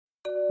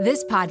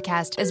This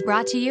podcast is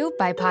brought to you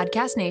by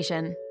Podcast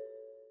Nation.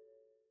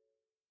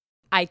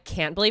 I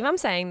can't believe I'm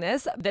saying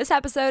this. This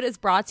episode is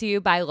brought to you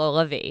by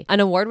LolaVie,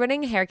 an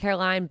award-winning hair care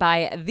line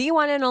by the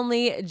one and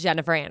only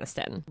Jennifer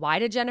Aniston. Why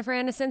did Jennifer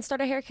Aniston start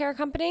a hair care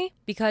company?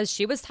 Because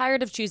she was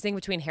tired of choosing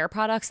between hair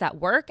products that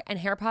work and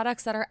hair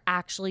products that are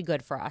actually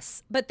good for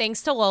us. But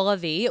thanks to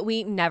LolaVie,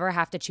 we never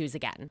have to choose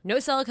again. No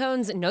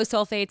silicones, no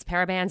sulfates,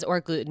 parabens,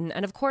 or gluten,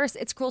 and of course,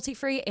 it's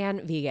cruelty-free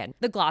and vegan.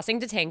 The Glossing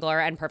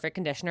Detangler and Perfect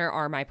Conditioner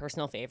are my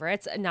personal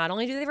favorites. Not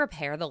only do they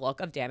repair the look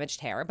of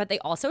damaged hair, but they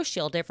also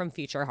shield it from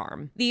future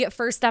harm. The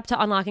first step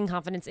to unlocking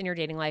confidence in your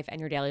dating life and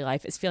your daily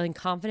life is feeling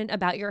confident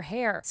about your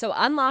hair. So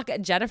unlock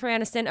Jennifer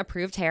Aniston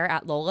approved hair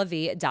at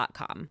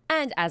LolaVie.com.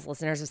 And as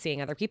listeners of Seeing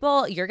Other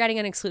People, you're getting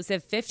an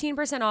exclusive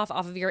 15% off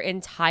of your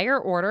entire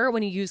order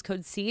when you use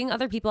code Seeing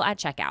Other People at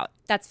checkout.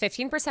 That's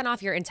 15%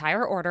 off your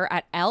entire order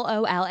at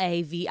LOLAVIE.com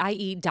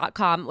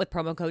with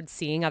promo code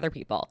Seeing Other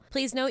People.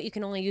 Please note you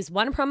can only use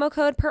one promo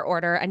code per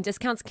order and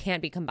discounts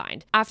can't be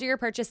combined. After your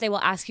purchase, they will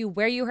ask you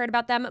where you heard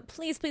about them.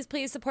 Please, please,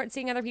 please support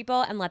Seeing Other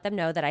People and let them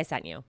know that I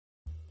sent you.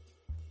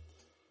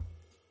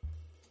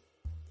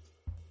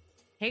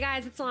 Hey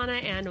guys, it's Lana,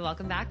 and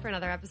welcome back for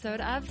another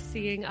episode of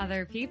Seeing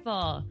Other People.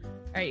 All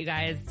right, you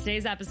guys,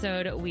 today's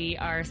episode, we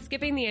are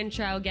skipping the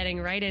intro, getting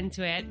right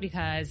into it,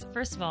 because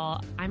first of all,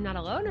 I'm not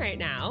alone right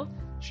now.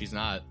 She's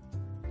not.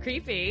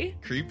 Creepy.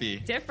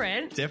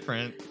 Different.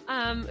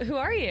 Who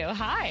are you?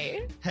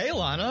 Hi. Hey,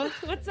 Lana.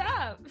 What's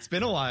up? It's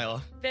been a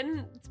while.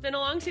 It's been a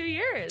long 2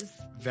 years.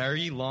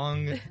 Very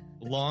long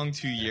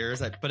 2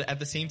 years. But at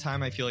the same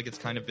time, I feel like it's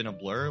kind of been a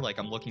blur. Like,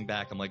 I'm looking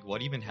back, I'm like,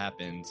 what even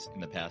happened in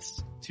the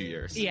past 2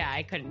 years? Yeah,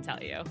 I couldn't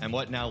tell you. And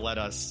what now led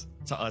us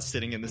to us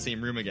sitting in the same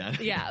room again?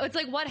 Yeah, it's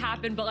like what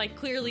happened, but like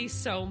clearly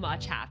so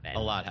much happened. A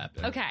lot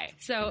happened. Okay,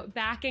 so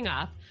backing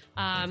up,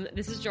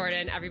 this is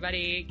Jordan.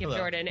 Everybody give Hello.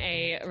 Jordan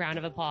a round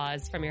of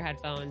applause from your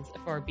headphones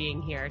for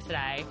being here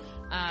today.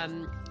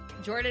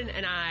 Jordan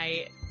and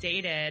I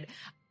dated.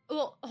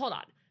 Well, hold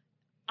on.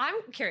 I'm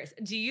curious.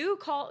 Do you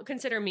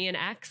consider me an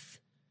ex?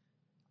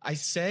 I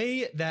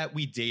say that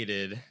we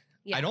dated.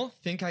 Yeah. I don't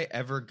think I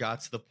ever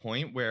got to the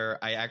point where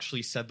I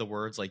actually said the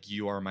words like,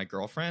 you are my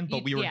girlfriend,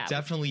 but we were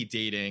definitely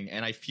dating,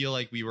 and I feel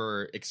like we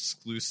were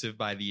exclusive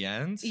by the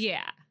end.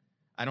 Yeah.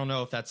 I don't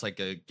know if that's like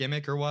a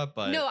gimmick or what,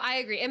 but... No, I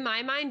agree. In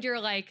my mind, you're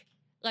like,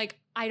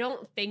 I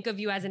don't think of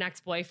you as an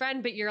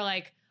ex-boyfriend, but you're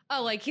like,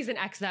 oh, like he's an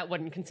ex that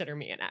wouldn't consider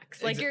me an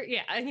ex. Like you're,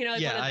 yeah, you know.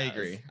 Like yeah, I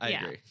agree. I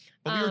agree.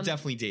 But we were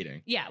definitely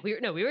dating. Yeah, we were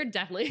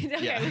definitely.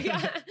 Okay,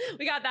 yeah.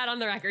 we got that on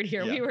the record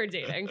here. Yeah. We were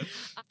dating.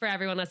 For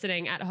everyone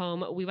listening at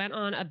home, we went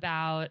on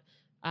about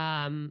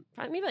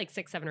maybe like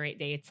 6, 7, or 8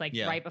 dates, like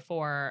right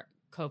before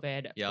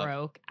COVID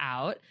broke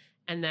out.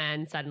 And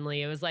then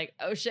suddenly it was like,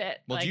 oh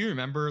shit. Well, like, do you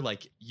remember,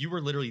 like, you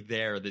were literally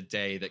there the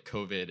day that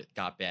COVID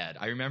got bad.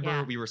 I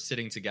remember we were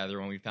sitting together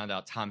when we found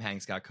out Tom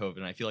Hanks got COVID.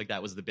 And I feel like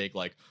that was the big,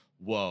 like,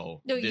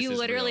 whoa. No, you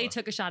literally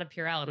took a shot of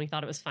Purell and we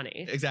thought it was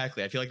funny.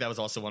 Exactly. I feel like that was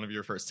also one of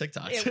your first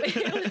TikToks. It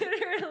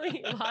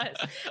literally was.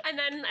 And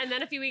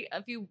then a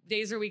few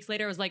days or weeks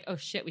later, it was like, oh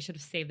shit, we should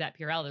have saved that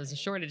Purell. There's a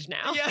shortage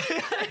now. Yeah,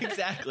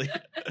 exactly.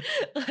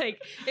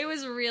 Like, it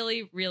was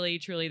really, really,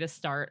 truly the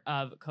start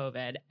of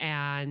COVID.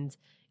 And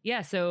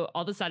yeah, so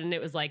all of a sudden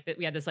it was like that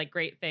we had this like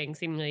great thing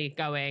seemingly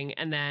going,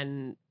 and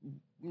then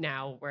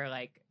now we're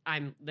like,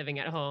 I'm living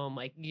at home,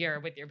 like you're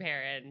with your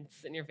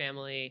parents and your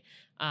family,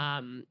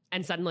 and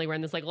suddenly we're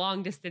in this like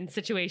long distance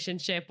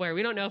situationship where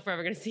we don't know if we're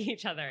ever going to see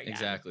each other again.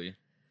 Exactly.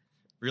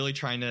 Really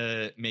trying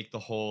to make the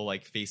whole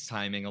like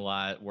FaceTiming a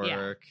lot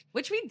work.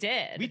 Which we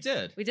did. We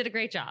did a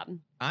great job.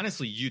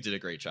 Honestly, you did a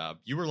great job.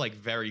 You were like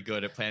very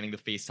good at planning the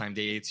FaceTime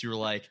dates. You were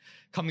like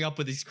coming up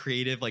with these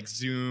creative like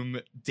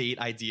Zoom date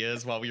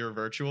ideas while we were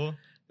virtual. It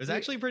was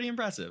actually pretty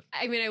impressive.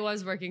 I mean, I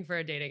was working for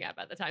a dating app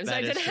at the time, so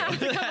I That is didn't have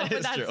true. to come up That with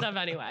is that true. stuff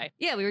anyway.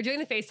 Yeah, we were doing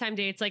the FaceTime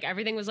dates. Like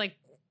everything was like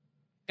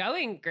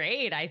going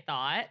great, I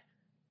thought.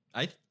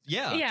 I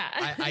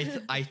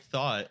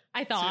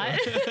thought.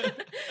 too.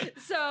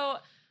 So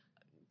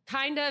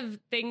kind of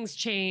things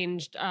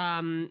changed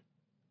around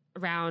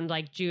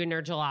like June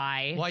or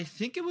July. Well, I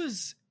think it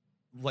was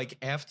like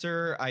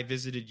after I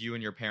visited you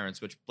and your parents,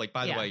 which, like,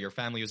 by the way, your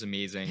family was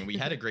amazing and we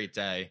had a great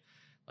day.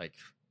 Like,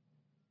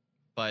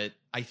 but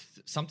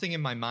something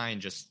in my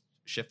mind just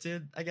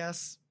shifted, I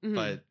guess,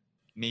 but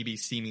maybe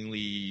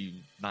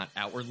seemingly not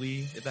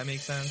outwardly, if that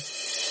makes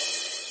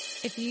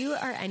sense. If you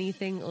are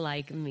anything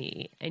like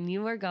me and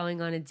you are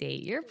going on a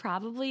date, you're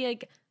probably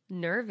like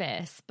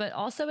nervous, but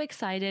also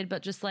excited,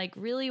 but just like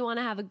really want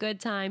to have a good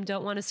time,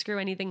 don't want to screw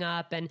anything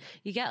up. And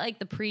you get like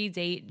the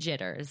pre-date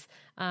jitters.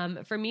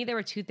 For me, there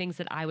were 2 things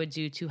that I would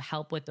do to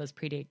help with those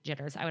pre-date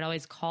jitters. I would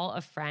always call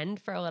a friend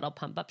for a little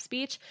pump up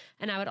speech.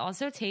 And I would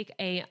also take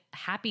a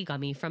happy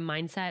gummy from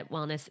Mindset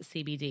Wellness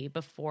CBD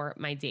before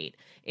my date.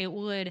 It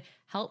would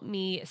help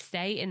me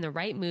stay in the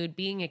right mood,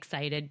 being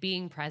excited,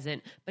 being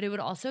present, but it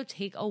would also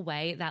take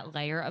away that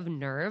layer of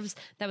nerves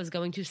that was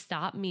going to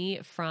stop me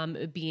from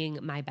being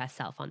my best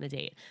self on the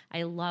date.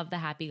 I love the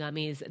Happy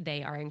Gummies.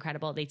 They are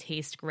incredible. They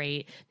taste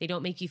great. They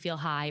don't make you feel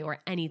high or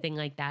anything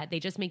like that.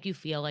 They just make you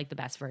feel like the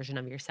best version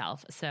of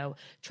yourself. So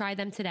try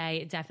them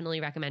today.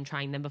 Definitely recommend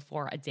trying them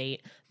before a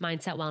date.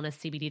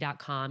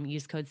 MindsetWellnessCBD.com.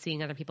 Use code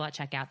Seeing Other People at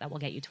checkout. That will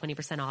get you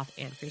 20% off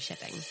and free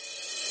shipping.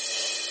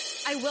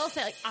 I will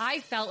say, like, I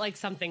felt like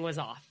something was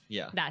off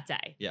that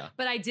day. Yeah.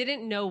 But I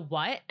didn't know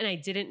what, and I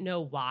didn't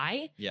know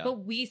why. Yeah.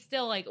 But we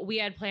still, like, we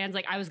had plans.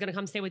 Like, I was going to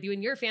come stay with you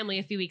and your family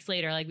a few weeks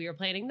later. Like, we were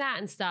planning that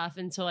and stuff.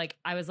 And so, like,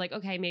 I was like,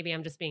 okay, maybe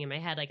I'm just being in my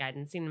head. Like, I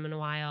hadn't seen them in a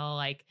while.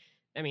 Like,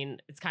 I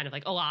mean, it's kind of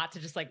like a lot to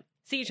just, like,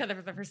 see each other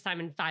for the first time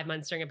in 5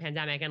 months during a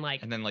pandemic. And,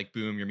 like, and then, like,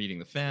 boom, you're meeting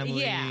the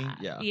family.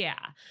 Yeah.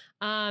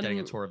 Getting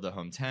a tour of the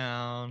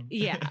hometown.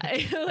 Yeah.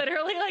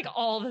 Literally, like,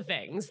 all the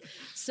things.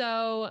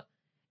 So,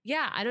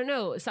 yeah, I don't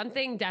know.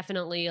 Something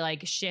definitely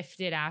like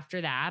shifted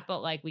after that, but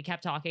like we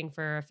kept talking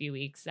for a few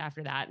weeks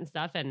after that and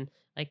stuff, and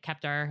like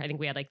kept I think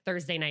we had like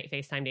Thursday night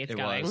FaceTime dates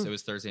going. It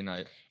was Thursday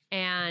night.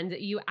 And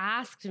you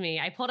asked me,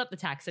 I pulled up the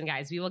text, and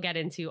guys, we will get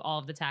into all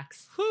of the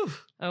texts. Whew.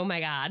 Oh my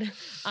God.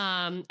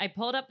 I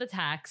pulled up the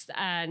text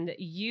and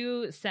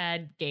you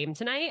said game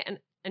tonight.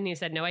 And you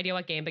said no idea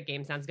what game, but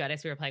game sounds good.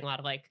 So we were playing a lot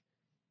of like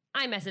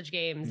iMessage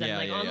games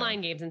and online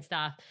games and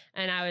stuff.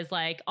 And I was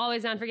like,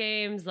 always down for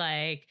games.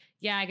 Like,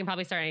 yeah, I can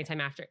probably start anytime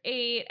after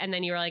 8. And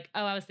then you were like,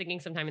 oh, I was thinking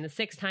sometime in the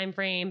 6 time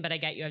frame, but I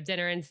get you have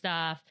dinner and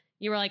stuff.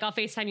 You were like, I'll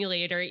FaceTime you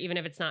later, even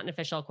if it's not an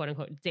official quote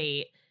unquote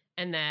date.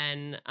 And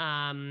then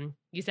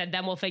you said,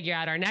 then we'll figure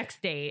out our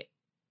next date.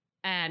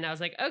 And I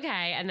was like,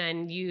 okay. And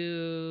then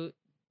you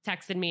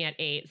texted me at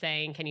 8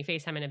 saying, can you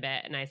FaceTime in a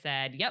bit? And I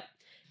said, yep.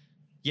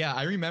 Yeah,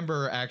 I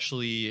remember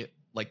actually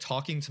like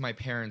talking to my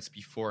parents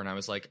before, and I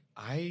was like,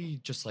 I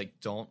just like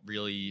don't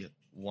really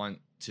want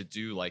to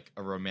do like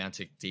a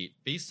romantic date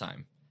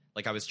FaceTime.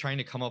 Like I was trying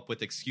to come up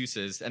with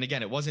excuses. And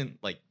again, it wasn't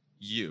like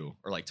you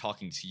or like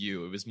talking to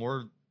you. It was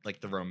more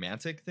like the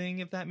romantic thing,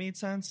 if that made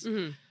sense.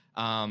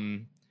 Mm-hmm.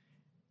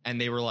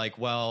 And they were like,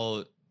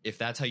 well, if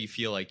that's how you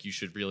feel, like you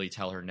should really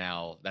tell her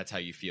now that's how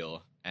you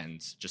feel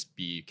and just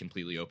be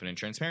completely open and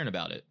transparent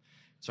about it.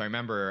 So I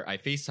remember I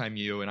FaceTime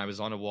you, and I was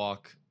on a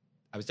walk.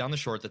 I was down the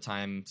shore at the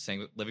time,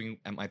 living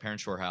at my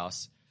parents' shore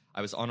house.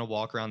 I was on a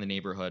walk around the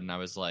neighborhood, and I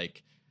was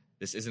like,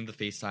 this isn't the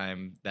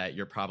FaceTime that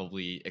you're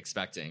probably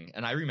expecting.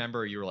 And I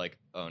remember you were like,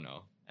 oh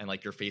no. And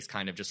like your face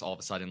kind of just all of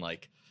a sudden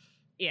like,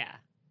 yeah.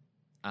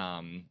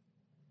 And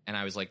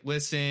I was like,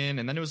 listen.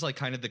 And then it was like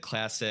kind of the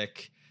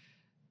classic,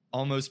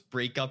 almost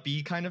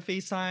breakup-y kind of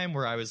FaceTime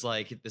where I was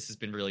like, this has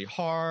been really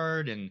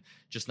hard, and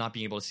just not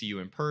being able to see you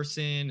in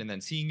person, and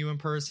then seeing you in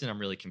person, I'm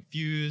really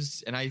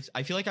confused. And I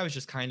feel like I was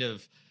just kind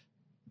of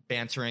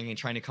bantering and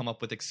trying to come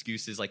up with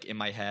excuses like in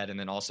my head, and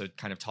then also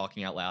kind of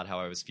talking out loud how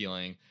I was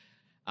feeling.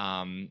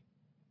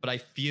 But I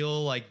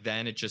feel like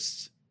then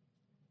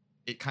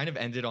it kind of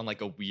ended on like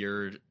a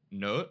weird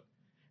note.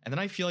 And then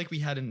I feel like we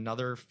had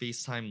another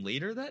FaceTime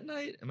later that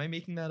night. Am I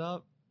making that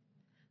up?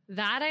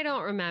 That I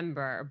don't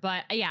remember.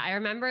 But yeah, I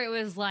remember it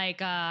was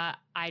like, I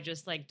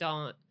just like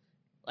don't,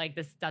 like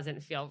this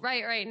doesn't feel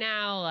right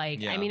now.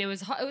 Like, yeah. I mean, it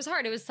was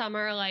hard. It was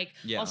summer. Like,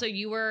 yeah. Also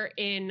you were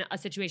in a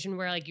situation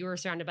where like you were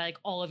surrounded by like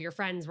all of your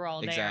friends were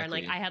all there. Exactly.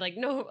 And like,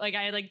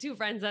 I had like 2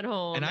 friends at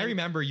home. And I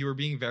remember you were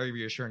being very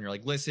reassuring. You're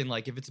like, listen,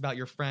 like if it's about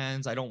your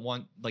friends, I don't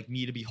want like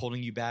me to be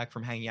holding you back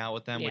from hanging out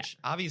with them, which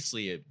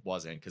obviously it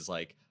wasn't. 'Cause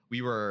like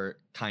we were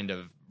kind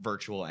of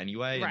virtual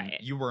anyway. Right.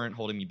 And you weren't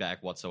holding me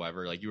back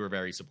whatsoever. Like you were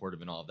very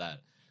supportive and all of that.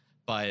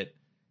 But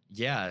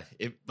yeah,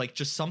 it like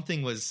just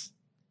something was,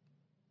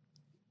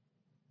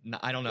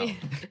 I don't know.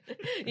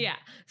 Yeah.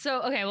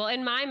 So, okay. Well,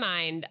 in my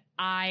mind,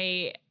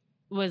 I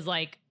was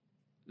like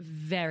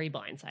very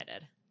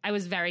blindsided. I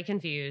was very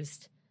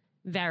confused,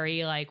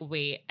 very like,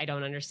 wait, I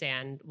don't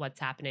understand what's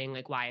happening.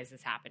 Like, why is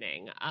this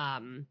happening?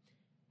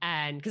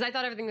 And because I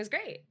thought everything was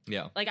great.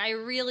 Yeah. Like, I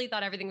really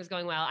thought everything was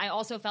going well. I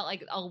also felt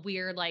like a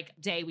weird, like,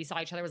 day we saw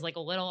each other was like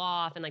a little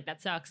off. And like,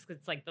 that sucks because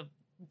it's like the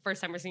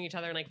first time we're seeing each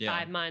other in like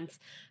 5 months.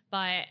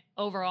 But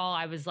overall,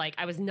 I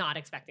was not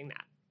expecting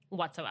that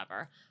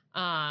whatsoever.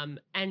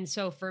 And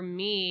so for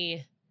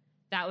me,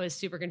 that was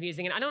super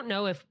confusing. And I don't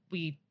know if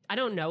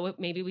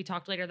maybe we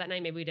talked later that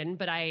night, maybe we didn't,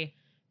 but I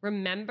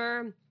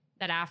remember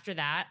that after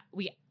that,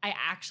 I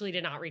actually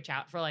did not reach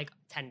out for like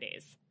 10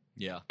 days.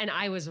 Yeah. And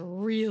I was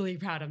really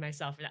proud of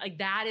myself for that. Like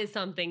that is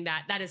something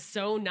that is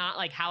so not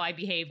like how I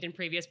behaved in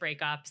previous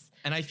breakups.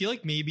 And I feel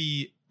like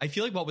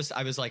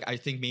I was like, I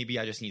think maybe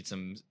I just need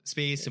some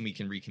space and we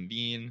can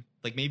reconvene.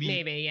 Like maybe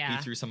yeah.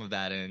 we threw some of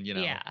that in, you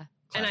know. Yeah.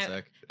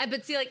 Classic.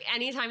 But see, like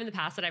any time in the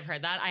past that I've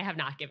heard that, I have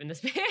not given the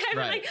space.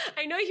 Right. Like,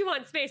 I know you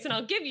want space and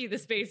I'll give you the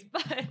space,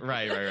 but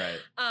right.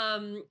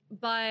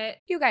 But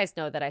you guys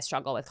know that I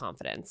struggle with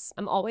confidence.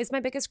 I'm always my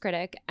biggest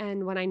critic,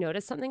 and when I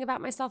notice something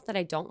about myself that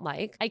I don't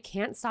like, I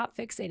can't stop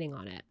fixating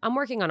on it. I'm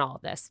working on all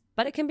of this, but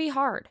but it can be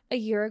hard. A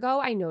year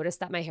ago, I noticed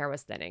that my hair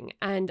was thinning,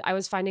 and I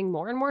was finding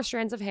more and more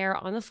strands of hair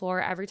on the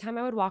floor every time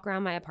I would walk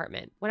around my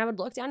apartment. When I would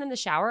look down in the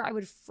shower, I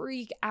would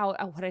freak out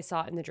at what I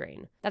saw in the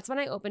drain. That's when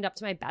I opened up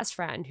to my best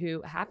friend,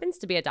 who happens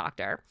to be a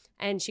doctor,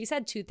 and she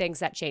said 2 things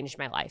that changed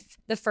my life.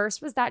 The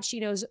first was that she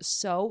knows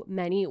so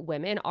many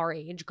women our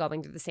age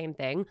going through the same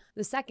thing.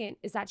 The second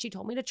is that she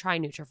told me to try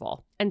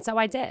Nutrafol, and so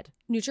I did.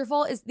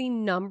 Nutrafol is the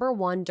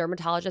 #1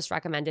 dermatologist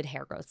recommended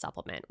hair growth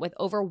supplement, with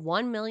over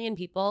 1 million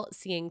people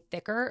seeing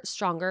thicker,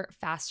 stronger,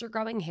 faster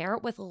growing hair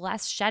with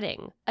less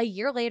shedding. A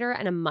year later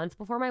and a month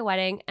before my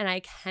wedding, and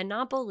I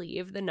cannot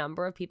believe the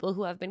number of people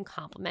who have been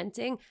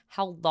complimenting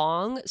how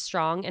long,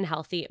 strong, and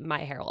healthy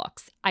my hair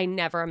looks. I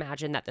never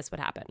imagined that this would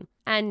happen.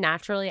 And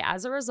naturally,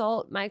 as a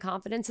result, my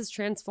confidence has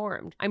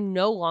transformed. I'm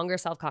no longer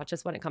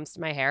self-conscious when it comes to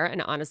my hair,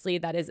 and honestly,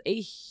 that is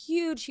a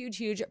huge, huge,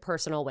 huge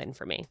personal win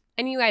for me.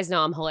 And you guys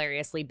know I'm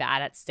hilariously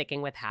bad at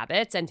sticking with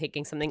habits and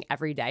taking something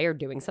every day or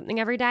doing something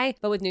every day.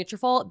 But with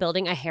Nutrafol,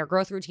 building a hair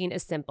growth routine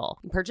is simple.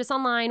 You purchase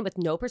online with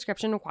no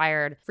prescription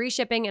required. Free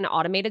shipping and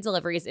automated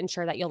deliveries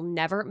ensure that you'll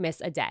never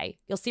miss a day.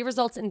 You'll see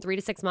results in 3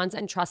 to 6 months,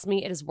 and trust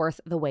me, it is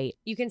worth the wait.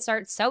 You can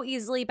start so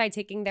easily by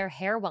taking their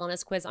hair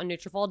wellness quiz on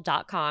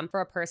Nutrafol.com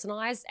for a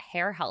personalized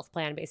hair health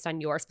plan based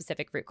on your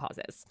specific root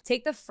causes.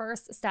 Take the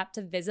first step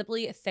to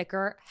visibly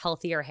thicker,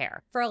 healthier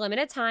hair. For a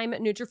limited time,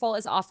 Nutrafol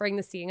is offering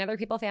the Seeing Other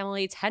People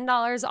family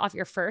 $10 off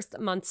your first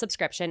month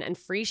subscription and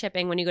free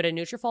shipping when you go to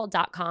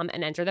Nutrafol.com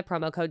and enter the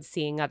promo code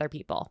Seeing Other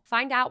People.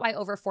 Find out why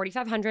over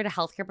 4,500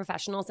 healthcare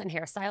professionals and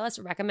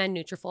hairstylists recommend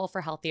Nutrafol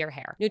for healthier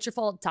hair.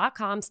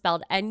 Nutrafol.com,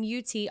 spelled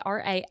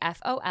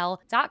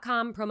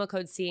Nutrafol.com, promo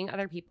code Seeing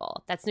Other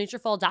People. That's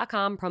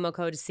Nutrafol.com, promo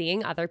code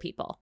Seeing Other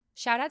People.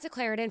 Shout out to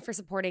Claritin for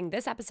supporting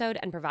this episode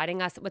and providing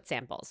us with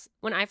samples.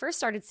 When I first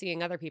started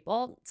Seeing Other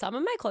People, some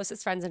of my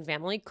closest friends and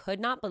family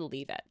could not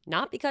believe it.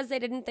 Not because they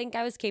didn't think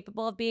I was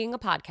capable of being a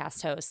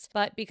podcast host,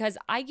 but because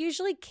I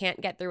usually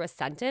can't get through a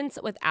sentence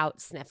without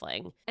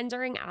sniffling. And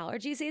during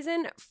allergy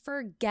season,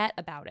 forget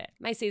about it.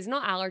 My seasonal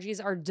allergies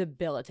are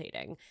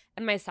debilitating,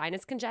 and my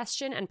sinus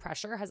congestion and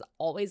pressure has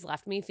always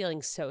left me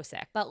feeling so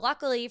sick. But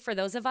luckily, for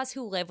those of us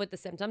who live with the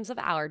symptoms of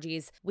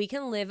allergies, we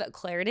can live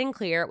Claritin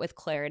Clear with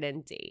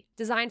Claritin D.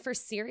 Designed for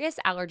serious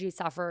allergy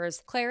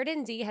sufferers,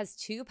 Claritin D has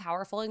 2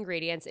 powerful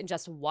ingredients in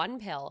just 1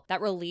 pill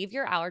that relieve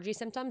your allergy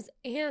symptoms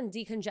and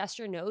decongest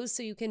your nose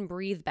so you can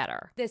breathe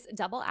better. This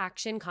double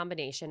action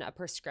combination of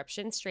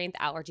prescription strength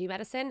allergy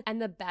medicine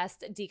and the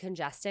best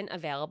decongestant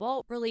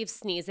available relieves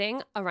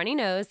sneezing, a runny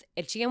nose,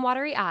 itchy and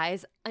watery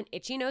eyes, an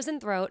itchy nose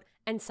and throat,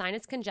 and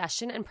sinus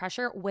congestion and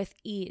pressure with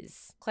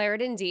ease.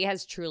 Claritin D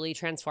has truly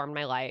transformed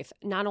my life.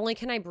 Not only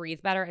can I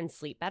breathe better and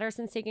sleep better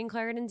since taking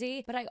Claritin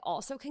D, but I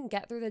also can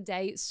get through the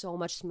day so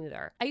much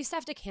smoother. I used to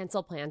have to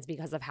cancel plans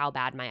because of how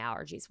bad my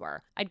allergies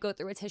were. I'd go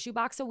through a tissue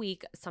box a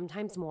week,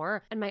 sometimes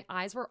more, and my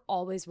eyes were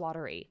always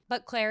watery.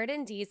 But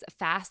Claritin D's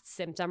fast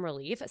symptom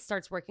relief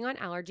starts working on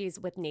allergies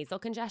with nasal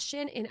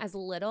congestion in as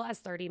little as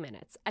 30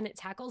 minutes, and it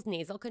tackles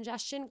nasal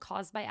congestion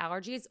caused by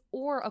allergies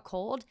or a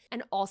cold,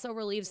 and also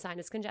relieves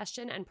sinus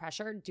congestion and pressure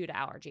due to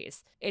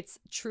allergies. It's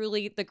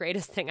truly the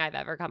greatest thing I've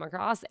ever come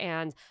across,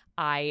 and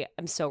I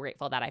am so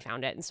grateful that I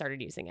found it and started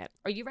using it.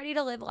 Are you ready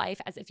to live life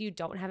as if you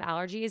don't have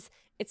allergies?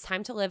 It's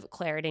time to live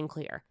Claritin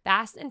Clear.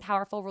 Fast and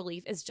powerful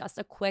relief is just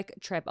a quick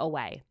trip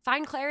away.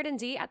 Find Claritin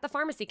D at the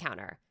pharmacy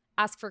counter.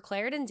 Ask for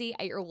Claritin D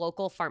at your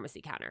local pharmacy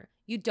counter.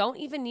 You don't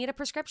even need a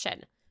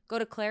prescription. Go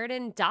to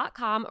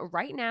Claritin.com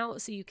right now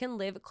so you can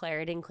live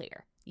Claritin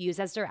Clear.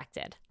 Use as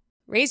directed.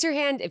 Raise your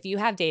hand if you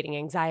have dating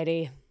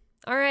anxiety.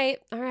 All right.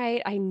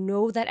 I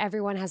know that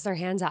everyone has their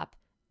hands up,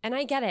 and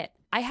I get it.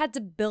 I had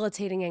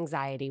debilitating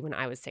anxiety when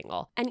I was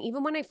single. And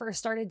even when I first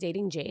started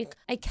dating Jake,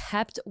 I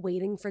kept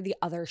waiting for the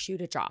other shoe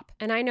to drop.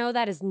 And I know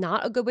that is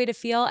not a good way to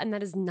feel, and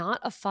that is not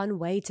a fun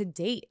way to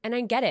date. And I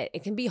get it.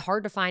 It can be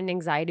hard to find an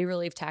anxiety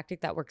relief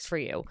tactic that works for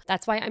you.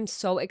 That's why I'm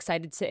so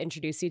excited to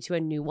introduce you to a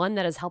new one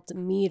that has helped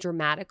me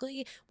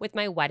dramatically with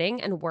my wedding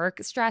and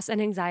work stress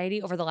and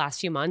anxiety over the last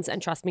few months.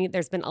 And trust me,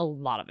 there's been a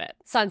lot of it.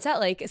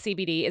 Sunset Lake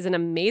CBD is an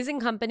amazing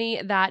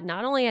company that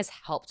not only has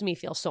helped me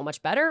feel so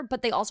much better,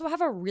 but they also have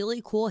a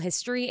really cool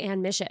history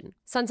and mission.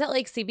 Sunset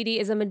Lake CBD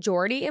is a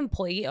majority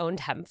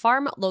employee-owned hemp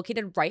farm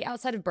located right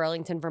outside of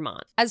Burlington,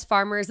 Vermont. As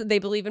farmers, they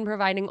believe in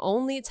providing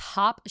only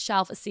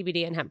top-shelf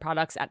CBD and hemp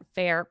products at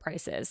fair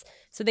prices.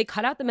 So they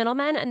cut out the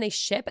middlemen and they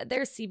ship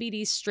their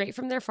CBD straight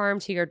from their farm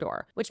to your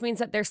door, which means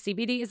that their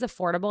CBD is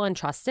affordable and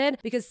trusted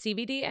because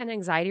CBD and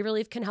anxiety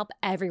relief can help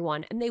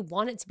everyone, and they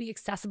want it to be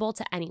accessible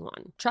to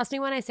anyone. Trust me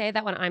when I say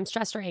that when I'm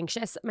stressed or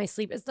anxious, my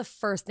sleep is the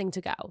first thing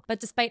to go. But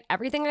despite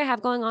everything I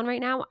have going on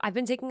right now, I've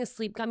been taking a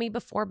sleep gummy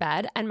before bed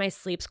bed, and my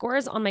sleep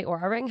scores on my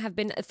Oura Ring have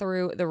been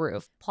through the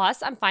roof.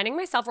 Plus, I'm finding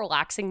myself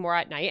relaxing more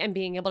at night and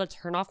being able to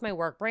turn off my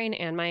work brain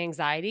and my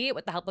anxiety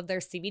with the help of their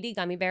CBD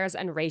gummy bears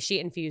and reishi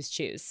infused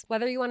chews.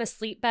 Whether you want to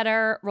sleep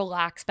better,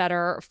 relax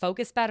better,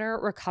 focus better,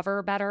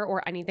 recover better,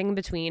 or anything in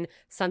between,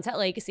 Sunset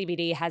Lake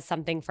CBD has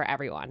something for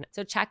everyone.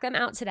 So check them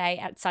out today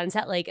at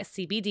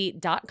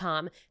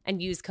sunsetlakecbd.com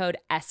and use code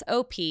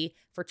SOP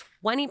for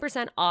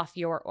 20% off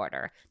your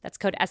order. That's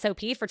code SOP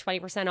for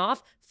 20%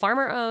 off.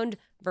 Farmer-owned,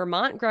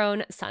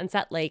 Vermont-grown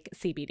Sunset Lake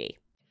CBD.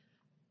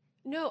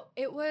 No,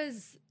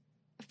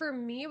 for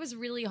me, it was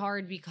really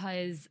hard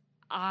because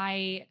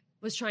I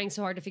was trying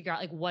so hard to figure out,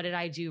 like, what did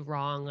I do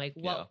wrong? Like,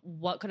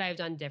 what could I have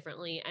done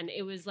differently? And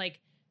it was like,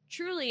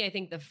 truly, I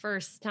think the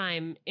first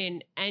time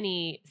in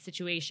any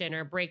situation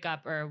or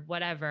breakup or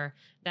whatever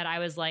that I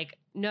was like,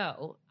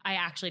 no, I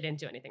actually didn't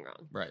do anything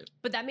wrong. Right.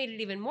 But that made it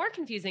even more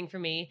confusing for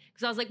me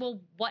because I was like,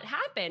 well, what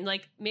happened?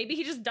 Like, maybe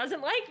he just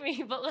doesn't like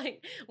me, but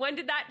like, when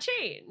did that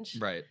change?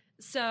 Right.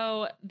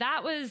 So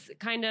that was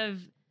kind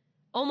of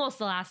almost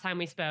the last time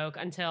we spoke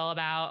until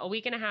about a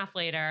week and a half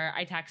later,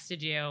 I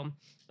texted you.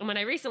 And when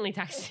I recently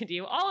texted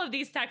you, all of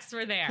these texts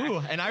were there. Ooh,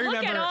 and I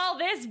remember, look at all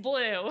this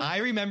blue. I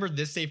remember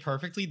this day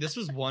perfectly. This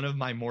was one of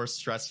my more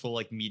stressful,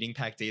 like, meeting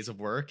packed days of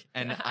work.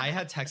 And I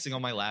had texting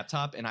on my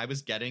laptop, and I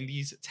was getting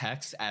these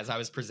texts as I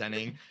was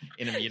presenting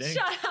in a meeting.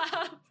 Shut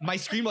up. My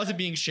screen wasn't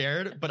being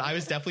shared, but I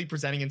was definitely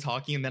presenting and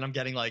talking. And then I'm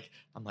like,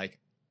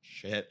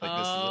 shit. Like,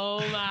 oh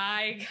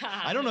my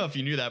God. I don't know if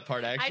you knew that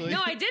part, actually.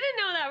 No, I didn't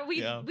know that. We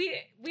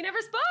never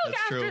spoke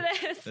after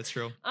this. That's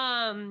true.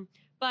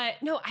 But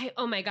no,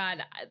 oh my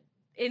God.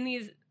 In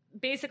these,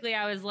 basically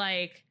I was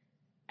like,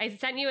 I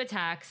sent you a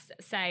text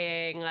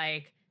saying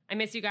like, I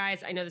miss you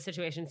guys. I know the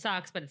situation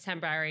sucks, but it's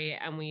temporary.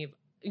 And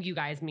you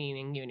guys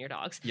meaning you and your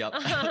dogs. Yep.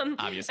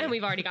 Obviously. And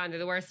we've already gone through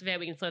the worst of it.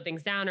 We can slow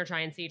things down or try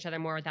and see each other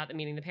more without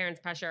meeting the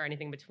parents' pressure or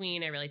anything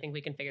between. I really think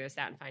we can figure this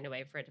out and find a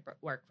way for it to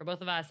work for both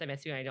of us. I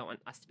miss you and I don't want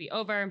us to be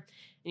over. And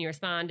you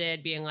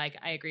responded being like,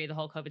 I agree. The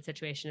whole COVID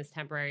situation is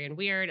temporary and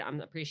weird. I'm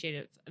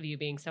appreciative of you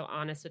being so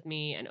honest with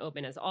me and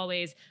open as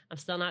always. I'm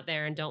still not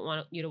there and don't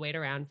want you to wait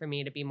around for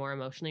me to be more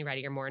emotionally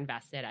ready or more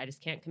invested. I just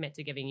can't commit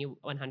to giving you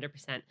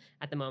 100%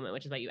 at the moment,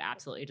 which is what you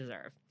absolutely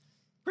deserve.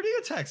 Pretty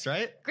good text,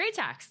 right? Great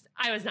text.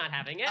 I was not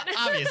having it.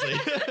 Obviously.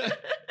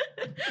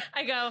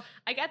 I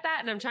get that,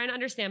 and I'm trying to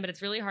understand, but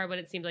it's really hard when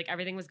it seems like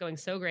everything was going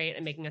so great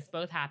and making us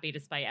both happy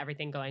despite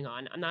everything going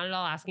on. I'm not at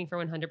all asking for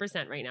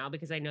 100% right now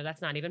because I know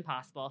that's not even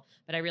possible,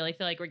 but I really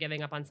feel like we're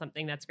giving up on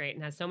something that's great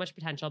and has so much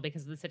potential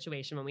because of the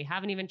situation when we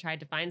haven't even tried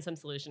to find some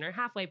solution or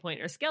halfway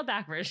point or scaled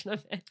back version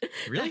of it.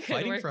 Really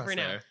fighting for us now.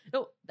 there.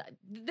 No,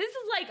 this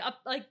is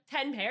like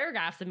 10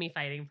 paragraphs of me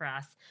fighting for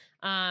us.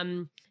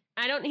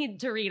 I don't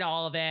need to read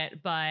all of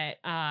it, but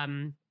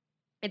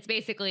it's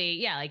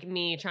basically, like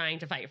me trying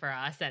to fight for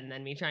us and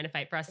then me trying to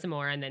fight for us some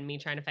more and then me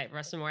trying to fight for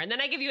us some more. And then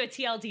I give you a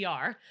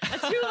TLDR.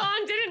 That's too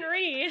long, didn't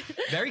read.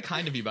 Very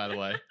kind of you, by the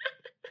way.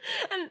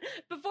 And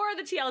before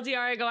the TLDR,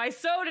 I go, I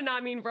so did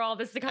not mean for all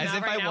this to come As out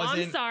if right I now.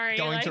 wasn't I'm sorry.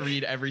 going to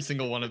read every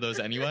single one of those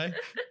anyway.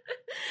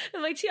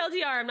 I'm like,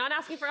 TLDR, I'm not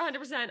asking for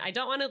 100%. I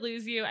don't want to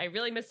lose you. I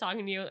really miss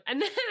talking to you.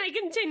 And then I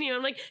continue.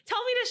 I'm like, tell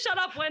me to shut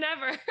up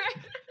whenever.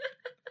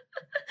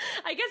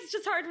 I guess it's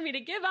just hard for me to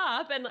give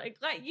up and like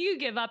let you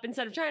give up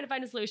instead of trying to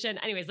find a solution.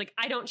 Anyways, like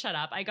I don't shut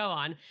up. I go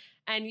on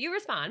and you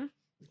respond.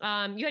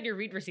 You had your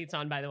read receipts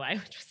on, by the way,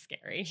 which was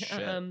scary.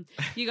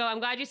 You go, I'm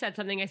glad you said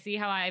something. I see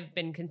how I've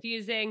been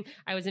confusing.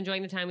 I was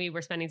enjoying the time we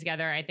were spending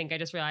together. I think I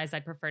just realized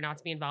I'd prefer not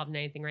to be involved in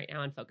anything right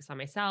now and focus on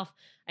myself.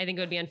 I think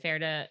it would be unfair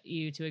to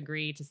you to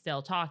agree to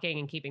still talking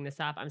and keeping this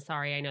up. I'm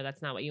sorry. I know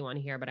that's not what you want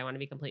to hear, but I want to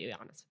be completely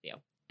honest with you.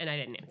 And I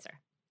didn't answer.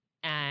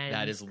 And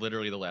that is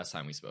literally the last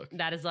time we spoke.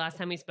 That is the last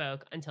time we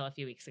spoke until a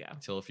few weeks ago.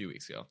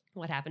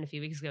 What happened a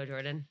few weeks ago,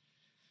 Jordan?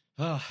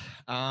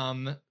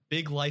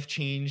 Big life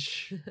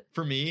change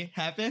for me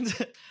happened.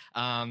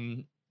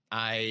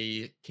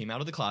 I came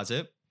out of the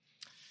closet,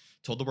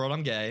 told the world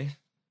I'm gay.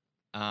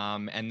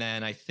 And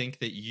then I think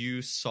that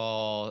you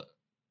saw,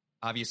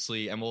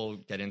 obviously, and we'll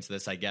get into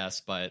this, I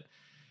guess, but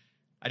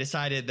I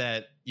decided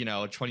that,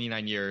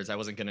 29 years, I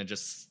wasn't going to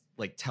just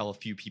like tell a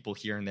few people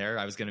here and there.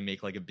 I was going to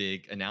make like a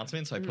big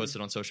announcement. So I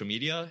posted on social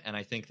media, and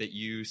I think that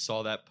you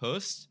saw that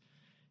post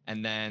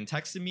and then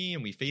texted me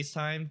and we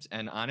FaceTimed,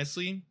 and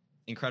honestly,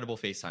 incredible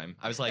FaceTime.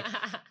 I was like,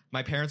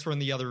 my parents were in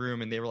the other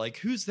room and they were like,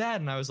 who's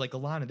that? And I was like,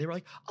 Alana. They were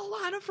like,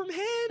 Alana from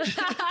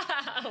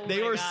Hinge.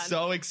 They were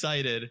so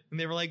excited. And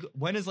they were like,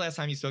 when is the last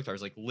time you spoke to her? I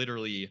was like,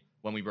 literally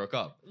when we broke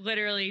up.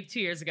 Literally 2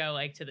 years ago,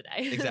 like to the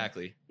day.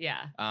 Exactly.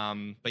 Yeah.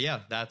 But yeah,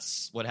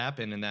 that's what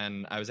happened. And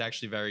then I was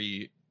actually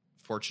very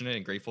fortunate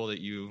and grateful that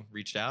you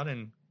reached out,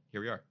 and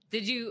here we are.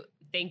 Did you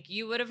think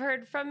you would have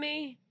heard from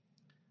me?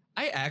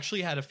 I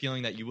actually had a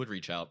feeling that you would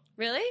reach out.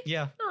 Really?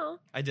 Yeah. Oh.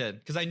 I did.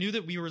 Because I knew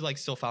that we were like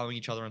still following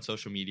each other on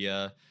social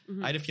media.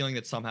 Mm-hmm. I had a feeling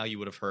that somehow you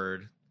would have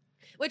heard.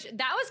 Which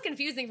that was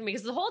confusing for me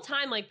because the whole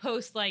time, like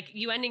post like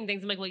you ending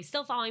things, I'm like, well, he's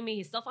still following me.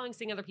 He's still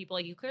seeing other people.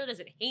 Like he clearly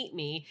doesn't hate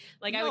me.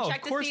 Like I would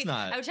check to see.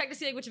 Not. I would check to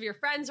see like which of your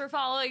friends are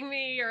following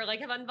me or like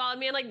have unfollowed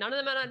me, and like none of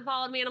them had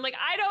unfollowed me. And I'm like,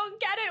 I don't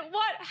get it.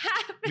 What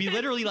happened? We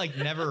literally like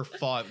never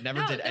fought, never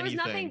did anything. There was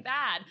nothing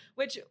bad.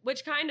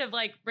 Which kind of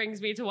like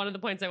brings me to one of the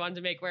points I wanted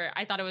to make, where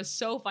I thought it was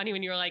so funny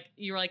when you were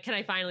like, can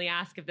I finally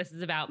ask if this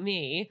is about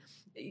me?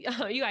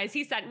 You guys,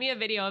 he sent me a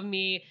video of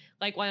me,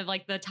 like one of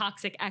like the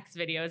toxic ex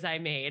videos I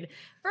made.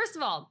 First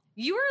of all,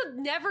 you were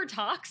never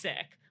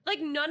toxic. Like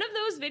none of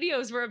those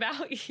videos were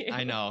about you.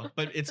 I know,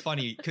 but it's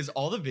funny because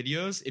all the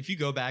videos, if you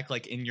go back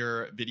like in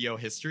your video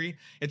history,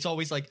 it's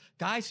always like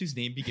guys whose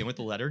name begin with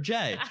the letter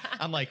J.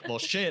 I'm like, well,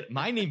 shit,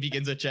 my name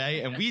begins with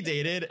J and we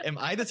dated. Am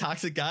I the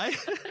toxic guy?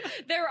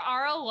 There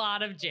are a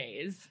lot of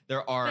J's.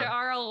 There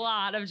are a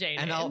lot of J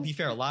names. And I'll be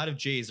fair, a lot of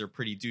J's are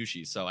pretty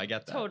douchey, so I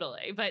get that.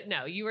 Totally. But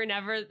no, you were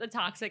never the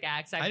toxic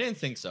ex. I didn't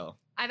think so.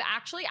 I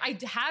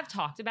have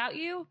talked about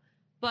you,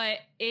 but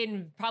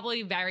in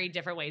probably very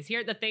different ways.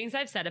 Here, the things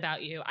I've said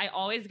about you, I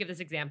always give this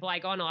example. I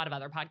go on a lot of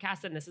other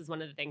podcasts, and this is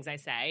one of the things I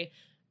say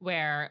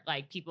where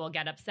like people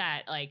get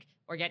upset, like,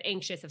 or get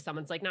anxious if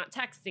someone's like not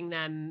texting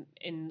them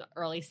in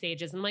early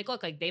stages. And like,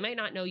 look, like they might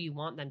not know you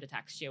want them to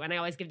text you. And I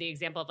always give the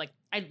example of like,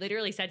 I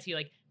literally said to you,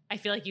 like, I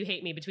feel like you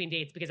hate me between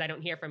dates because I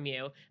don't hear from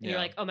you. And you're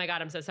like, oh my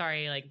God, I'm so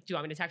sorry. Like, do you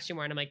want me to text you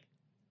more? And I'm like,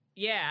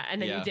 yeah.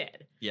 And then you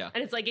did. Yeah.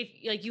 And it's like, if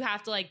like, you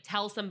have to like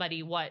tell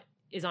somebody what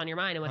is on your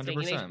mind and what's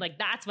making you, like,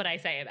 that's what I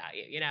say about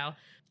you, you know?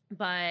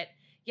 But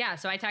yeah,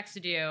 so I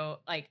texted you,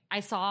 like,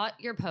 I saw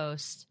your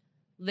post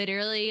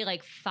literally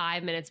like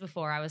 5 minutes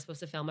before I was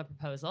supposed to film a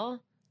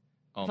proposal,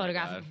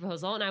 photograph a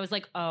proposal. And I was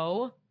like,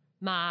 oh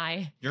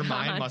my Your God.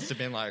 mind must have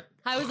been like,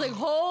 I was like,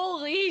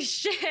 holy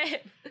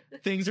shit.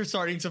 Things are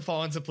starting to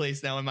fall into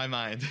place now in my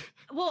mind.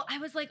 Well, I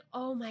was like,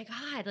 oh my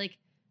God, like,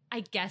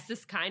 I guess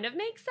this kind of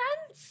makes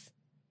sense.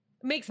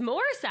 Makes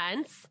more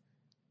sense.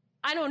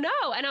 I don't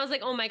know. And I was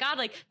like, oh my God,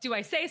 like, do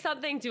I say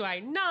something? Do I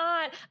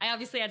not? I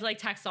obviously had to like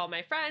text all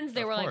my friends.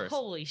 They were like,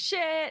 holy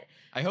shit.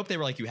 I hope they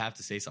were like, you have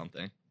to say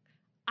something.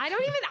 I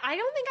don't think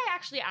I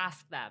actually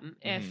asked them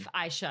if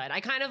I should. I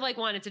kind of like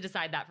wanted to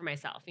decide that for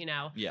myself, you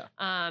know? Yeah.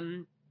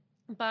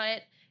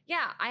 But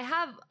yeah, I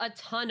have a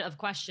ton of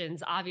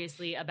questions,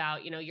 obviously,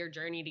 about, you know, your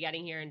journey to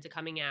getting here and to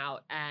coming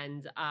out.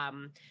 And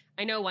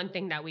I know one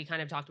thing that we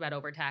kind of talked about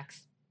over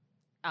text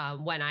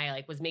when I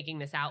like was making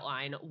this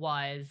outline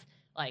was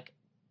like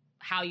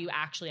how you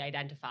actually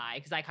identify.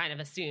 Because I kind of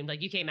assumed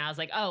like you came out, I was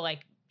like, oh,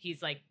 like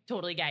he's like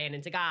totally gay and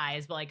into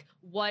guys, but like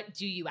what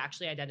do you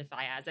actually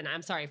identify as? And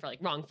I'm sorry for like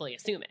wrongfully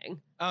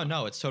assuming. Oh,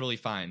 no, it's totally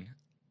fine.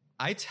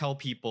 I tell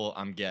people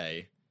I'm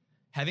gay.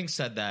 Having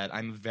said that,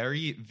 I'm a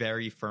very,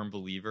 very firm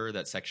believer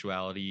that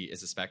sexuality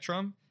is a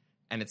spectrum.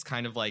 And it's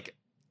kind of like,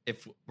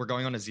 if we're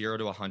going on a 0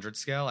 to 100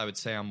 scale, I would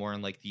say I'm more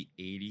in like the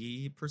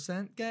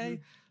 80% gay.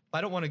 But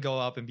I don't want to go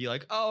up and be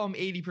like, oh, I'm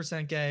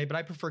 80% gay, but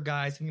I prefer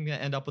guys. I think I'm going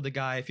to end up with a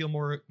guy. I feel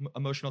more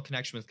emotional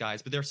connection with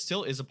guys. But there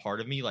still is a part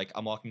of me, like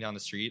I'm walking down the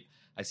street,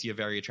 I see a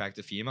very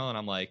attractive female and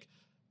I'm like,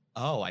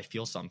 oh, I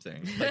feel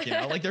something. Like, you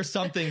know, like there's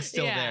something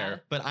still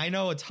there. But I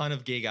know a ton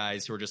of gay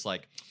guys who are just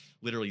like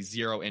literally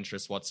zero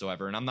interest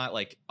whatsoever. And I'm not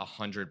like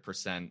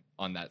 100%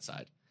 on that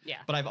side. Yeah.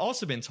 But I've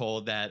also been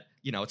told that,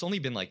 you know, it's only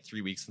been like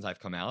 3 weeks since I've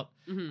come out.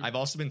 I've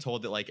also been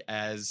told that like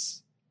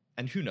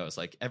and who knows,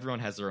 like everyone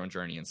has their own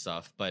journey and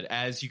stuff. But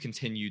as you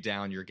continue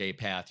down your gay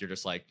path, you're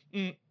just like,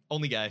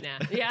 only gay.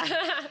 Nah.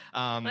 Yeah.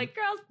 Like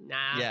girls,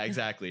 nah. Yeah,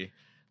 exactly.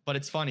 But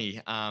it's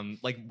funny.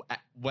 Like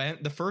when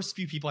the first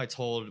few people I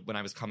told when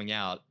I was coming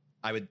out,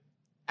 I would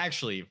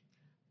actually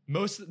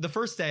the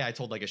first day I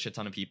told like a shit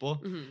ton of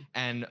people,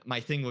 and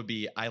my thing would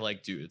be I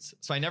like dudes.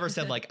 So I never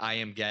said like I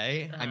am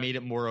gay. I made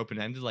it more open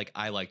ended, like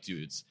I like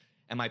dudes.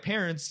 And my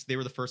parents, they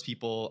were the first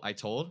people I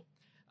told.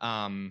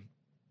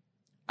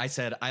 I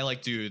said I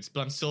like dudes,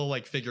 but I'm still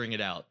like figuring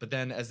it out. But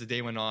then as the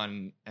day went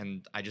on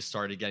and I just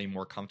started getting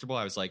more comfortable,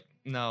 I was like,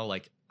 no,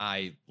 like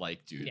I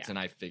like dudes, and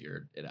I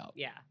figured it out.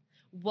 Yeah.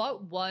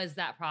 What was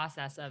that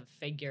process of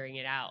figuring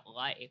it out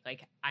like?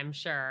 Like, I'm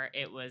sure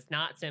it was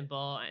not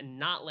simple and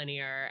not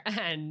linear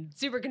and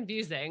super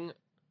confusing.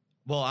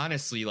 Well,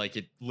 honestly, like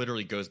it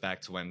literally goes back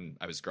to when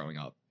I was growing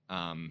up.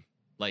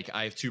 Like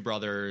I have two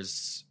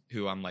brothers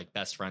who I'm like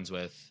best friends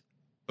with,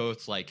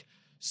 both like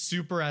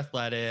super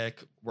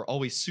athletic. We're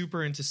always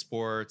super into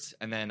sports.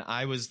 And then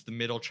I was the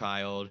middle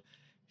child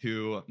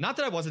who, not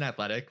that I wasn't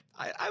athletic.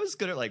 I was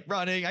good at like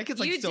running. I could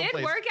like still play. You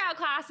did workout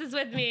classes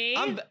with me.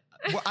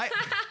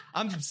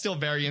 I'm still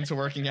very into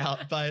working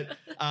out, but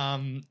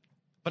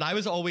I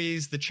was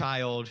always the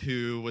child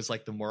who was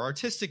like the more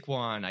artistic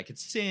one. I could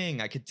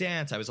sing, I could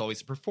dance. I was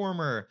always a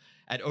performer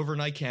at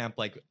overnight camp.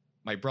 Like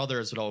my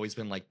brothers would always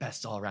been like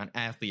best all around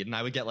athlete, and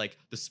I would get like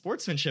the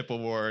sportsmanship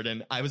award,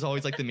 and I was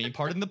always like the main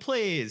part in the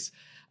plays.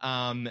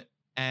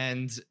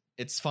 And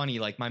it's funny,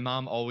 like my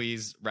mom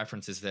always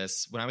references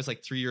this. When I was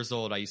like 3 years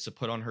old, I used to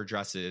put on her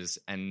dresses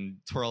and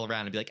twirl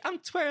around and be like, I'm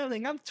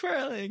twirling.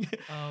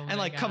 Oh, and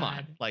like,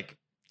 God.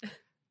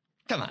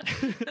 Come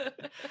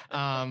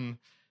on.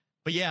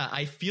 But yeah,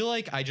 I feel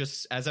like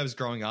as I was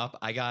growing up,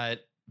 I got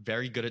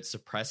very good at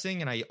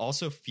suppressing. And I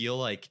also feel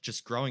like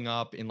just growing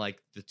up in like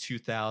the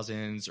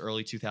 2000s,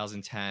 early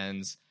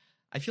 2010s,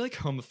 I feel like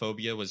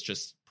homophobia was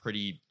just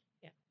pretty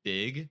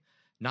big.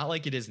 Not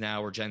like it is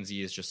now where Gen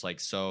Z is just like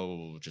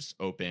so just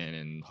open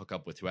and hook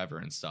up with whoever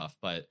and stuff.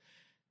 But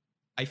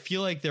I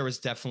feel like there was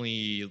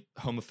definitely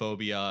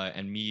homophobia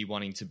and me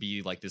wanting to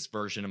be like this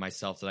version of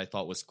myself that I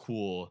thought was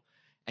cool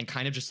and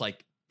kind of just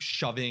like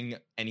shoving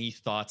any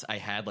thoughts I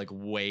had like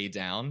way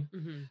down.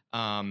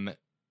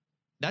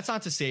 That's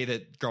not to say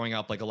that growing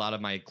up, like a lot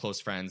of my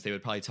close friends, they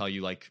would probably tell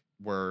you like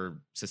we're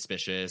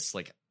suspicious.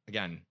 Like,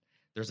 again,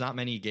 there's not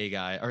many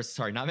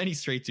not many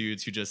straight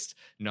dudes who just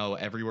know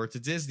every word to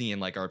Disney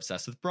and like are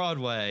obsessed with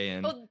Broadway.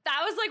 And well,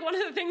 that was like one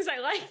of the things I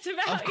liked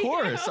about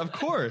of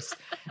course.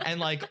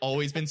 And like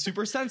always been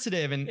super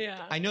sensitive. And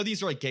I know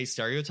these are like gay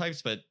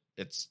stereotypes, but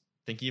it's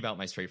thinking about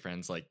my straight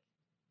friends, like,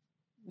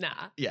 nah.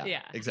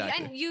 Yeah,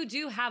 exactly. And you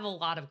do have a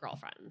lot of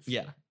girlfriends.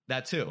 Yeah,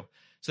 that too.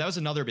 So that was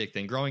another big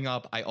thing. Growing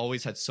up, I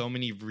always had so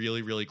many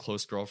really, really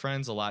close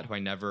girlfriends, a lot who I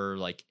never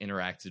like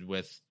interacted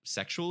with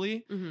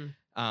sexually.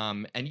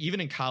 And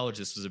even in college,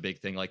 this was a big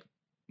thing. Like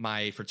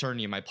my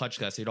fraternity and my pledge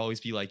class, they'd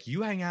always be like,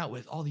 you hang out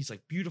with all these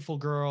like beautiful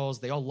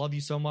girls. They all love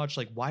you so much.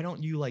 Like, why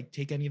don't you like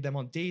take any of them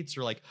on dates?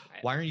 Or like,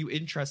 why aren't you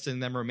interested in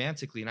them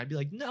romantically? And I'd be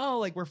like, no,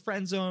 like we're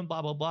friend zone,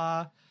 blah, blah,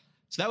 blah.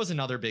 So that was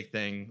another big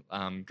thing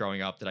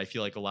growing up that I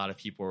feel like a lot of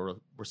people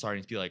were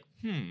starting to be like,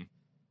 and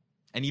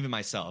even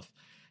myself.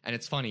 And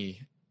it's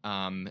funny.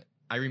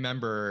 I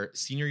remember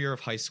senior year of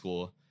high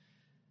school,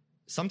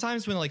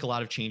 sometimes when like a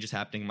lot of change is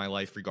happening in my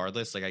life,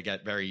 regardless, like I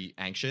get very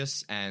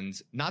anxious. And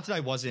not that I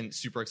wasn't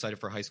super excited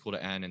for high school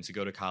to end and to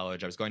go to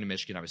college. I was going to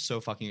Michigan. I was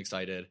so fucking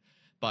excited,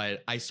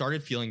 but I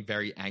started feeling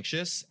very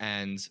anxious.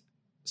 And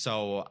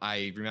so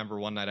I remember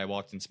one night I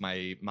walked into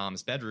my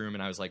mom's bedroom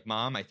and I was like,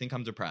 Mom, I think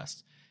I'm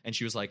depressed. And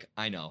she was like,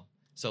 I know.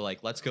 So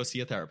like, let's go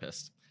see a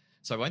therapist.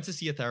 So I went to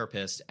see a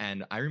therapist.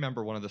 And I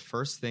remember one of the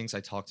first things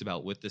I talked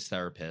about with this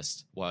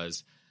therapist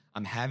was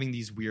I'm having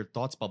these weird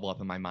thoughts bubble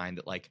up in my mind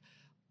that like,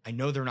 I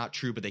know they're not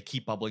true, but they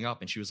keep bubbling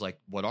up. And she was like,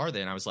 what are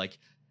they? And I was like,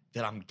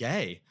 that I'm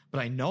gay, but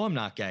I know I'm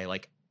not gay.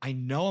 Like, I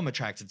know I'm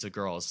attracted to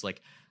girls.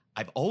 Like,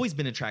 I've always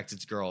been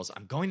attracted to girls.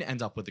 I'm going to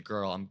end up with a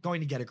girl. I'm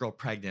going to get a girl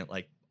pregnant.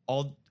 Like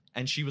all.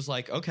 And she was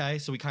like, okay.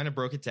 So we kind of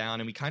broke it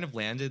down and we kind of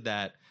landed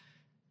that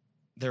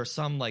there's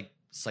some like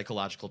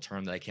psychological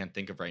term that I can't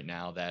think of right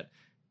now that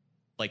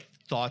like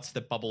thoughts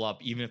that bubble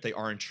up, even if they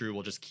aren't true,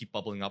 will just keep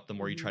bubbling up the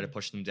more you try to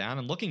push them down.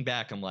 And looking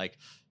back, I'm like,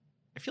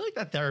 I feel like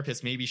that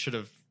therapist maybe should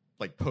have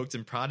like poked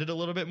and prodded a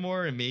little bit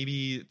more and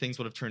maybe things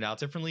would have turned out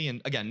differently.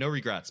 And again, no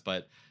regrets,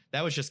 but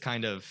that was just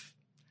kind of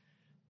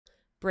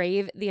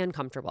brave the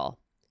uncomfortable.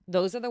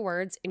 Those are the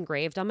words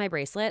engraved on my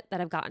bracelet that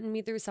have gotten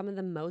me through some of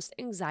the most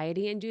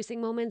anxiety-inducing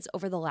moments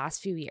over the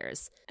last few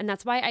years. And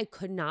that's why I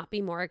could not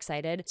be more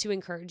excited to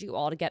encourage you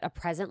all to get a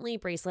Presently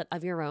bracelet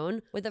of your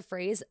own with a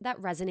phrase that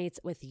resonates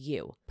with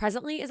you.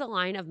 Presently is a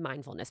line of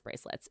mindfulness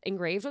bracelets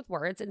engraved with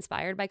words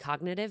inspired by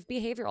cognitive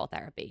behavioral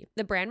therapy.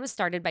 The brand was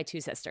started by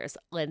two sisters,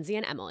 Lindsay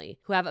and Emily,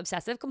 who have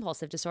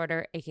obsessive-compulsive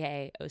disorder,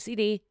 aka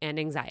OCD, and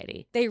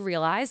anxiety. They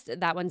realized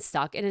that when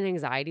stuck in an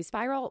anxiety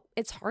spiral,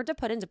 it's hard to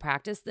put into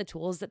practice the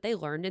tools that they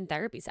learned in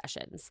therapy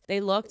sessions. They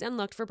looked and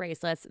looked for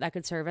bracelets that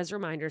could serve as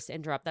reminders to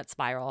interrupt that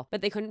spiral,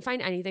 but they couldn't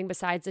find anything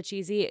besides the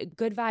cheesy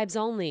good vibes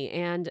only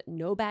and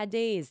no bad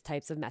days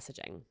types of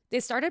messaging.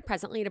 They started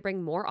Presently to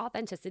bring more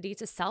authenticity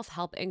to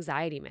self-help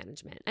anxiety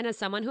management. And as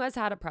someone who has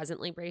had a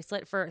Presently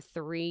bracelet for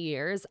 3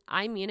 years,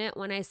 I mean it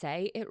when I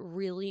say it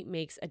really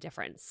makes a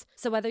difference.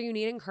 So whether you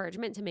need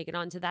encouragement to make it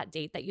onto that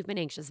date that you've been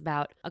anxious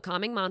about, a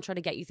calming mantra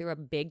to get you through a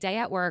big day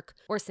at work,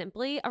 or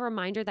simply a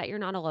reminder that you're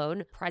not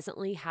alone,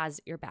 Presently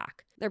has your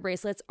back. Their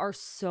bracelets are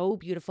so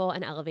beautiful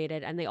and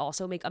elevated, and they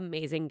also make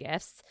amazing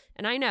gifts.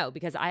 And I know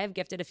because I have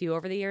gifted a few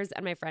over the years,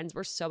 and my friends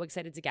were so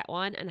excited to get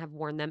one and have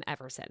worn them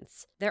ever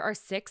since. There are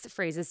 6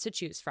 phrases to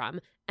choose from,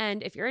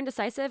 and if you're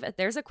indecisive,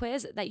 there's a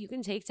quiz that you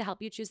can take to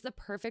help you choose the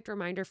perfect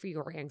reminder for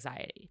your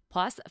anxiety.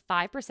 Plus,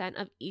 5%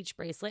 of each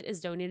bracelet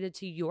is donated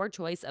to your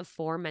choice of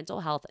 4 mental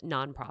health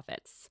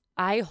nonprofits.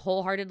 I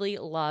wholeheartedly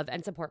love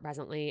and support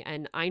Presently,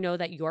 and I know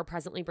that your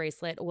Presently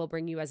bracelet will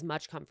bring you as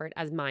much comfort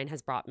as mine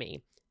has brought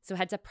me. So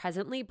head to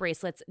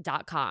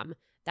presentlybracelets.com.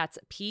 That's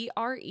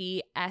PRESENTLY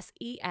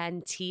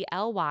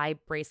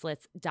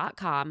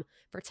bracelets.com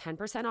for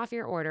 10% off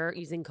your order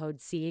using code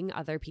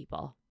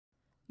SEEINGOTHERPeople.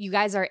 You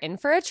guys are in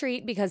for a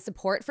treat because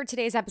support for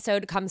today's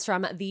episode comes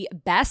from the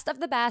best of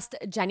the best,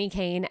 Jenni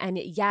Kayne. And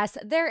yes,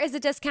 there is a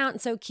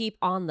discount, so keep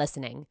on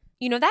listening.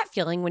 You know that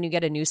feeling when you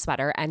get a new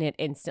sweater and it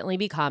instantly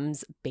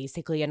becomes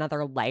basically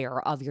another layer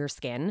of your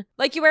skin?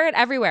 Like you wear it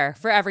everywhere,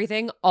 for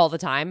everything, all the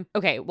time.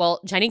 Okay, well,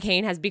 Jenni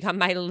Kayne has become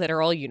my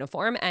literal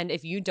uniform. And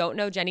if you don't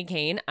know Jenni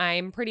Kayne,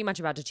 I'm pretty much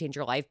about to change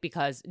your life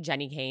because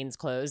Jenni Kayne's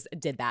clothes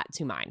did that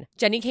to mine.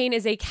 Jenni Kayne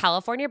is a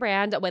California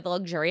brand with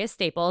luxurious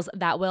staples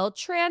that will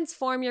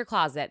transform your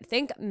closet.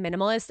 Think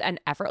minimalist and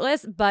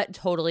effortless, but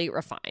totally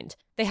refined.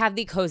 They have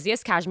the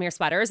coziest cashmere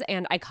sweaters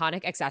and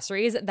iconic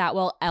accessories that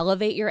will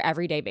elevate your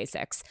everyday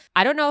basics.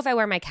 I don't know if I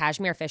wear my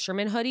cashmere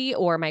fisherman hoodie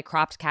or my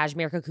cropped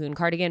cashmere cocoon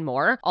cardigan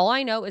more. All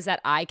I know is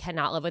that I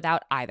cannot live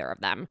without either of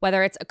them.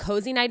 Whether it's a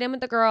cozy night in with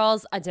the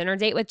girls, a dinner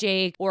date with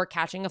Jake, or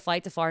catching a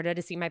flight to Florida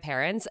to see my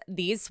parents,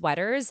 these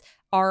sweaters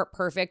are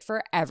perfect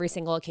for every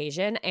single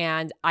occasion,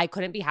 and I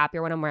couldn't be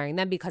happier when I'm wearing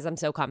them because I'm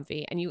so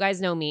comfy. And you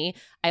guys know me,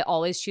 I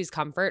always choose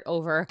comfort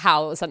over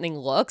how something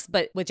looks,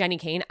 but with Jenni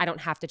Kayne, I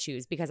don't have to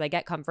choose because I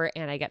get comfort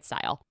and I get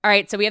style. All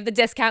right, so we have the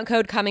discount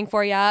code coming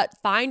for you.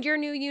 Find your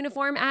new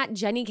uniform at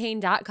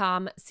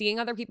jennikayne.com. Seeing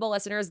Other People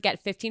listeners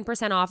get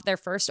 15% off their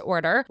first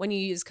order when you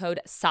use code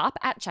SOP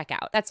at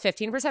checkout. That's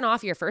 15%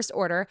 off your first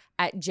order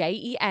at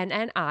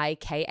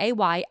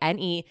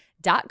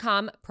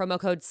jennikayne.com, promo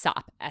code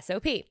SOP,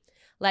 S-O-P.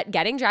 Let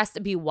getting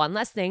dressed be one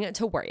less thing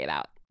to worry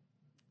about.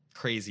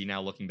 Crazy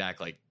now looking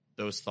back, like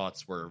those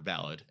thoughts were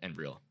valid and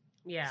real.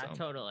 Yeah, so.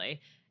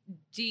 Totally.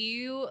 Do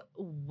you,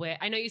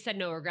 I know you said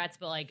no regrets,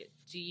 but like,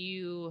 do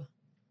you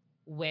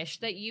wish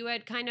that you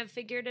had kind of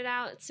figured it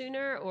out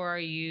sooner, or are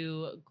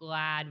you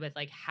glad with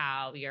like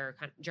how your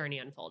journey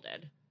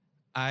unfolded?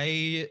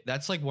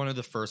 That's like one of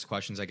the first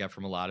questions I get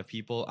from a lot of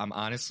people. I'm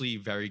honestly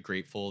very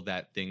grateful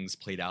that things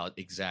played out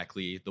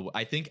exactly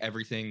I think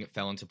everything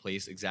fell into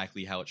place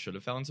exactly how it should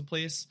have fell into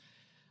place.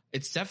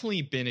 It's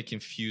definitely been a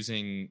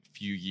confusing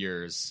few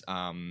years.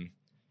 And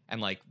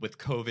like with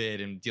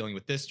COVID and dealing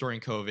with this during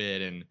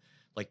COVID and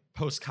like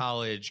post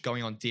college,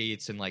 going on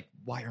dates and like,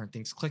 why aren't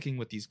things clicking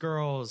with these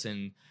girls?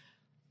 And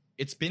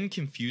it's been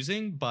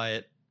confusing,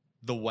 but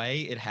the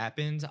way it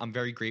happened, I'm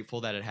very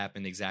grateful that it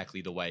happened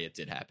exactly the way it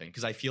did happen,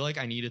 because I feel like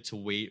I needed to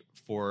wait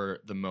for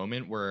the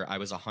moment where I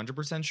was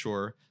 100%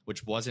 sure,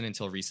 which wasn't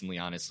until recently,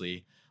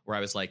 honestly, where I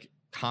was like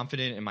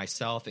confident in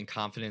myself and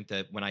confident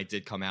that when I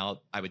did come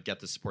out, I would get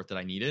the support that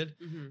I needed.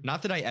 Mm-hmm.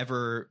 Not that I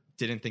ever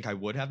didn't think I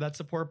would have that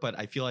support, but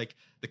I feel like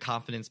the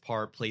confidence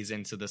part plays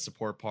into the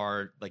support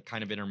part, like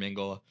kind of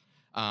intermingle.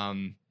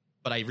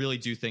 But I really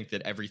do think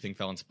that everything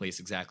fell into place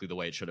exactly the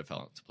way it should have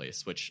fell into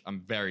place, which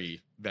I'm very,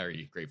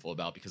 very grateful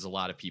about, because a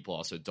lot of people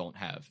also don't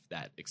have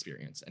that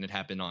experience. And it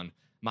happened on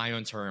my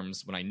own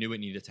terms when I knew it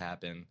needed to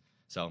happen.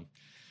 So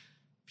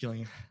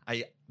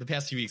the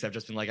past few weeks, I've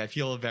just been like, I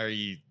feel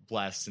very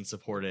blessed and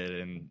supported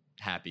and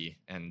happy.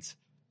 And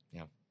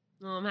yeah.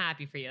 Well, I'm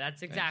happy for you.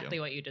 That's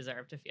exactly what you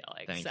deserve to feel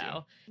like. Thank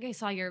you. I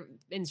saw your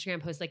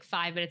Instagram post like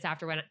 5 minutes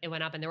after when it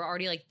went up, and there were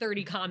already like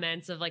 30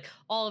 comments of like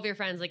all of your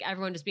friends, like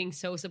everyone just being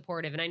so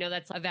supportive. And I know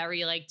that's a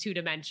very like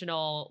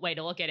two-dimensional way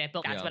to look at it,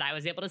 but that's what I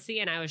was able to see.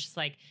 And I was just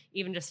like,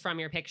 even just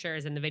from your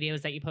pictures and the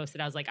videos that you posted,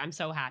 I was like, I'm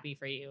so happy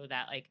for you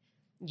that like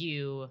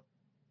you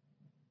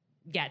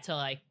get to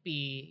like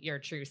be your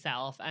true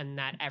self and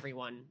that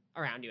everyone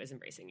around you is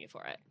embracing you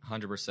for it.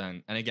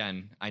 100%. And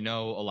again, I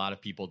know a lot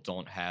of people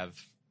don't have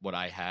what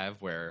I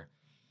have, where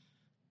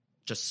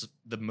just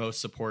the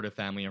most supportive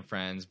family and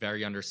friends,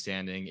 very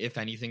understanding, if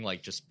anything,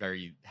 like just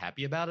very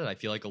happy about it. I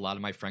feel like a lot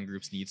of my friend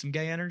groups need some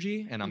gay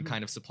energy, and I'm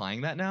kind of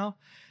supplying that now.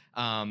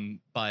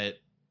 But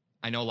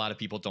I know a lot of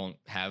people don't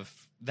have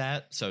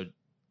that. So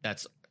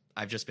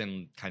I've just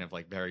been kind of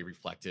like very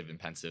reflective and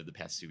pensive the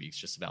past 2 weeks,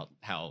 just about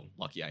how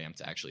lucky I am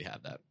to actually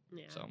have that.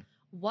 Yeah. So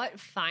what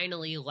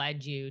finally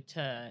led you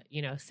to,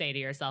 say to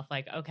yourself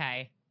like,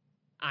 okay,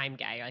 I'm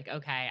gay, like,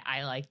 okay,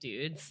 I like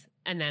dudes.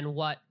 And then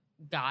what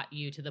got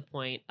you to the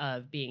point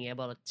of being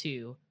able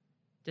to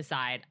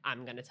decide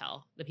I'm going to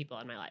tell the people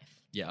in my life?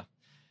 Yeah.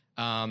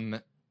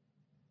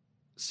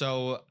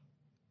 So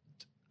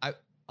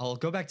I'll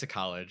go back to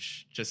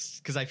college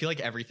just because I feel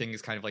like everything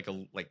is kind of like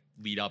a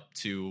lead up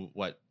to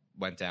what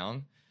went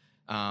down.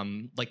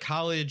 Like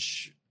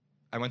college,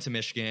 I went to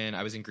Michigan.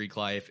 I was in Greek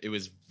life. It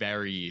was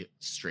very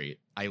straight.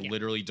 I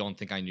literally don't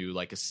think I knew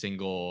like a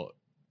single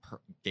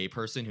gay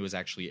person who was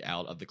actually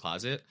out of the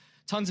closet.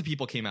 Tons of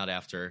people came out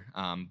after,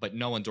 but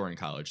no one during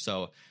college.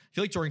 So I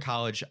feel like during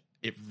college,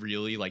 it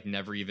really like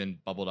never even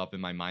bubbled up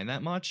in my mind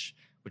that much,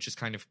 which is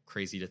kind of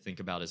crazy to think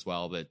about as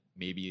well. But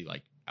maybe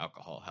like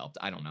alcohol helped.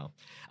 I don't know.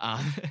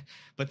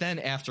 But then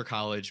after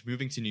college,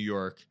 moving to New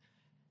York,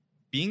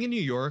 being in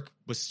New York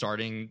was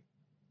starting,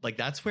 like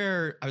that's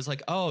where I was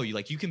like, oh,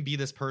 you can be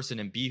this person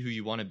and be who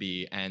you want to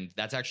be. And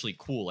that's actually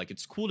cool. Like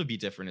it's cool to be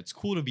different. It's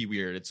cool to be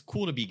weird. It's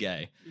cool to be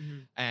gay. Mm-hmm.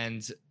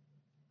 And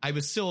I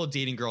was still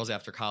dating girls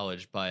after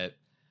college, but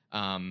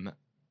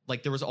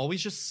like there was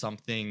always just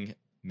something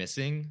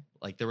missing.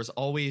 Like there was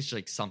always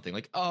like something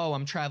like, oh,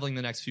 I'm traveling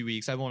the next few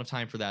weeks, I won't have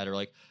time for that. Or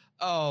like,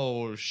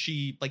 oh,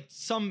 she, like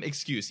some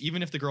excuse,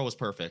 even if the girl was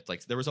perfect,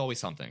 like there was always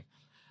something.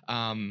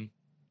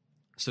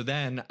 So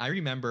then I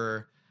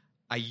remember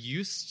I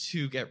used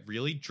to get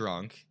really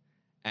drunk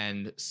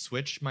and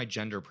switch my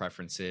gender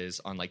preferences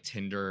on like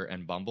Tinder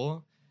and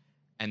Bumble,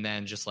 and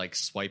then just like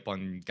swipe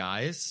on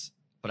guys,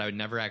 but I would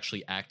never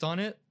actually act on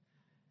it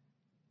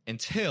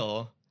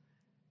until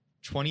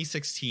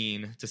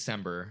 2016,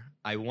 December.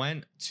 I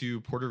went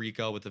to Puerto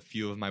Rico with a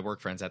few of my work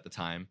friends at the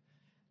time,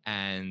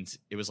 and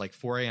it was like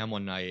 4 a.m.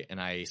 one night,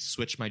 and I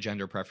switched my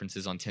gender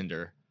preferences on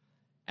Tinder,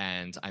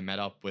 and I met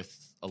up with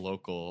a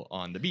local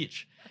on the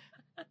beach.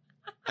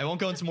 I won't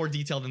go into more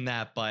detail than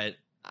that, but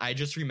I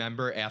just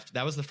remember after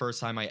that was the first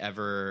time I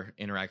ever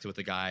interacted with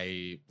a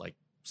guy like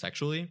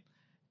sexually.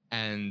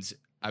 And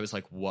I was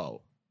like,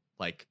 whoa,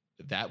 like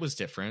that was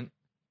different.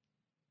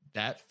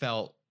 That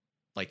felt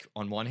like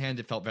on one hand,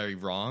 it felt very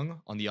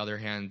wrong. On the other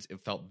hand,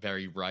 it felt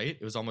very right.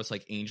 It was almost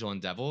like angel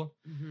and devil.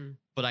 Mm-hmm.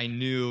 But I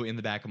knew in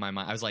the back of my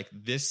mind, I was like,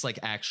 this like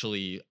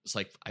actually, it's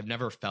like, I've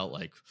never felt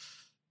like.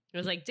 It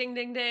was like ding,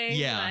 ding, ding.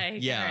 Yeah.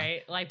 Like, yeah.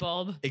 Right, light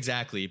bulb.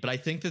 Exactly. But I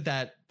think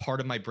that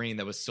part of my brain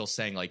that was still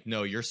saying like,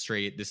 no, you're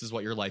straight. This is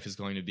what your life is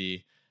going to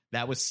be.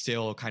 That was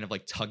still kind of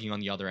like tugging on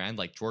the other end.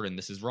 Like, Jordan,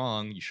 this is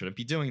wrong. You shouldn't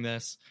be doing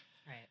this.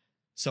 Right.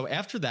 So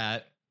after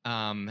that,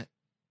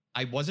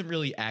 I wasn't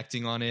really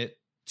acting on it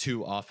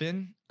too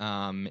often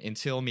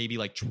until maybe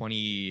like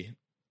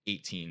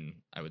 2018,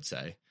 I would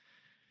say,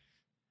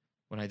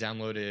 when I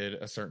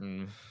downloaded a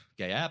certain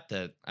gay app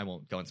that I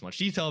won't go into much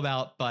detail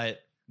about. But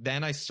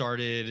then I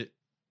started,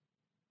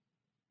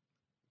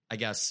 I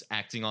guess,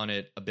 acting on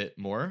it a bit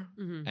more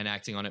and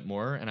acting on it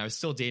more. And I was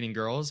still dating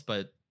girls,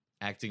 but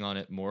acting on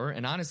it more.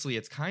 And honestly,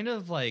 it's kind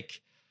of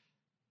like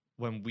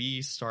when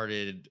we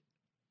started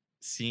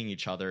seeing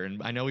each other,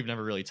 and I know we've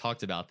never really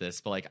talked about this,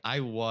 but like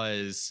I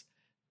was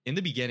in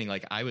the beginning,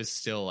 like I was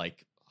still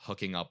like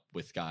hooking up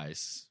with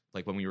guys,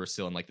 like when we were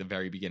still in like the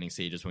very beginning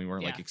stages when we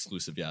weren't like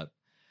exclusive yet.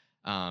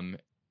 And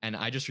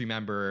I just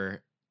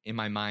remember in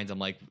my mind, I'm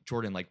like,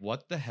 Jordan, like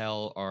what the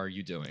hell are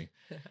you doing?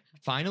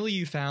 Finally,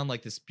 you found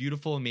like this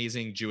beautiful,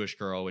 amazing Jewish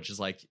girl, which is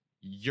like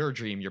your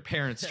dream, your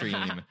parents'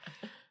 dream.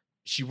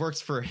 She works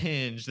for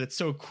Hinge. That's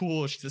so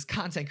cool. She's this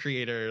content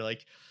creator.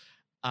 Like,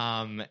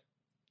 and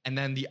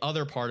then the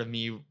other part of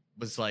me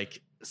was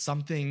like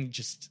something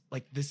just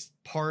like this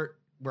part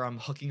where I'm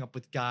hooking up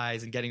with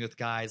guys and getting with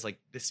guys. Like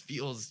this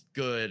feels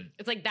good.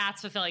 It's like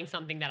that's fulfilling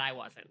something that I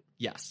wasn't.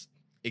 Yes,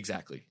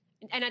 exactly.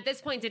 And at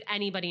this point, did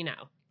anybody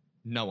know?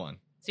 No one.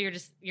 So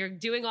you're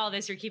doing all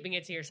this. You're keeping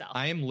it to yourself.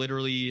 I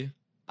literally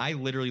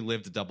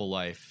lived a double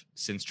life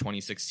since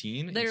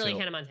 2016. Literally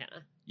Hannah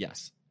Montana.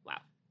 Yes. Wow.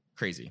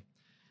 Crazy.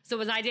 So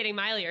was I dating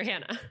Miley or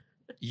Hannah?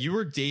 You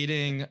were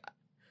dating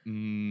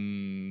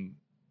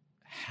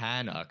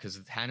Hannah, because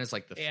Hannah's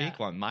like the fake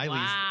one. Miley's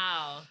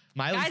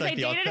guys, like I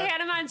dated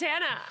Hannah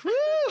Montana. Woo!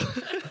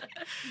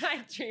 My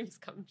dreams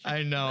come true.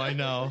 I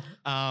know.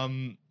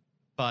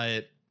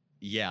 But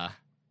yeah.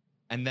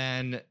 And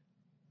then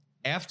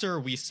after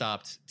we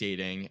stopped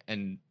dating,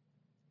 and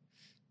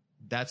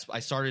I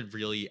started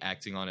really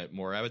acting on it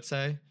more, I would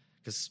say,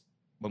 because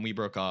when we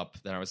broke up,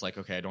 then I was like,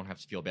 okay, I don't have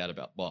to feel bad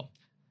about,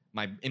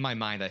 in my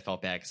mind, I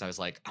felt bad because I was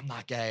like, I'm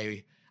not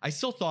gay. I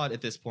still thought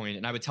at this point,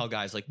 and I would tell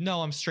guys like,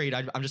 no, I'm straight.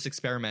 I'm just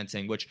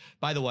experimenting, which,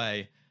 by the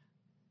way,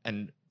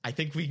 and I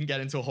think we can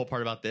get into a whole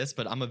part about this,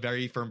 but I'm a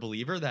very firm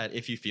believer that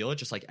if you feel it,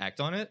 just like act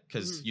on it,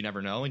 because you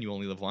never know and you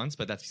only live once,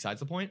 but that's besides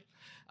the point.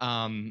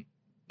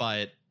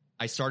 But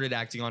I started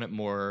acting on it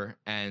more,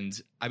 and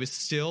I was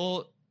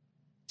still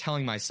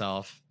telling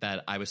myself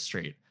that I was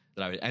straight,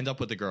 that I would end up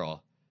with a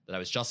girl, that I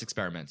was just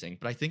experimenting.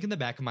 But I think in the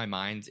back of my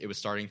mind, it was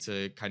starting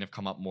to kind of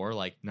come up more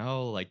like,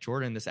 no, like,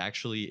 Jordan, this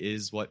actually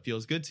is what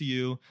feels good to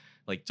you.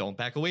 Like, don't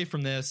back away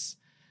from this.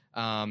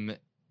 And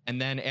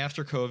then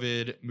after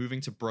COVID,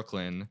 moving to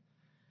Brooklyn,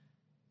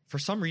 for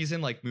some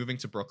reason, like moving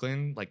to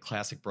Brooklyn, like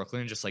classic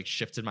Brooklyn, just like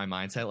shifted my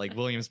mindset. Like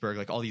Williamsburg,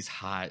 like all these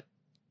hot,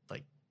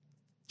 like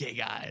gay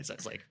guys. I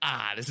was like,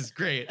 this is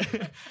great.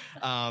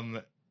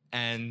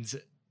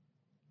 And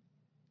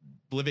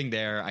living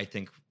there, I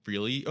think,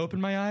 really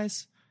opened my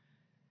eyes.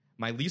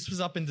 My lease was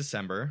up in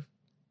December,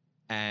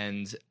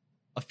 and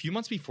a few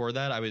months before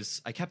that,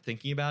 I kept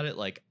thinking about it,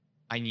 like,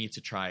 I need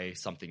to try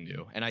something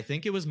new. And I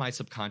think it was my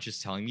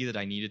subconscious telling me that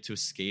I needed to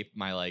escape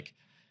my like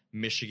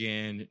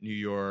Michigan, New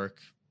York,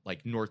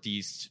 like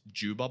Northeast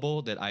Jew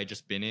bubble that I had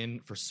just been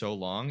in for so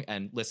long.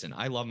 And listen,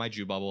 I love my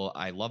Jew bubble.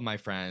 I love my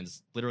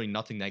friends, literally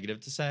nothing negative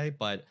to say,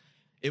 but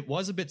it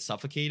was a bit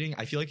suffocating.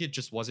 I feel like it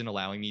just wasn't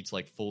allowing me to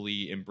like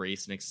fully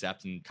embrace and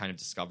accept and kind of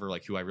discover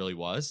like who I really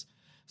was.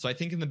 So I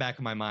think in the back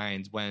of my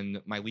mind,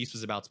 when my lease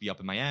was about to be up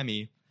in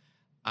Miami,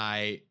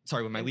 when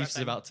my lease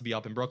was about to be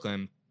up in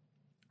Brooklyn,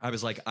 I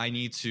was like, I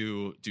need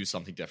to do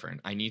something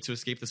different. I need to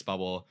escape this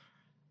bubble.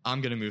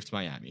 I'm going to move to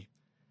Miami.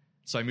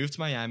 So I moved to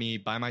Miami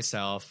by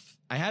myself.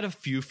 I had a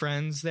few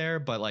friends there,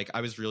 but like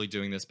I was really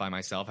doing this by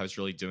myself. I was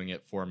really doing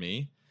it for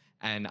me.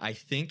 And I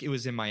think it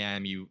was in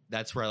Miami.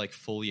 That's where I like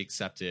fully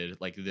accepted,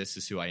 like, this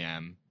is who I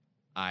am.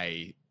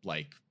 I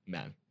like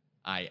men.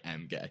 I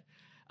am gay.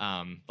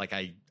 Like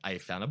I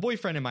found a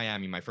boyfriend in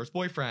Miami, my first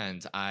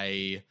boyfriend.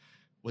 I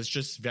was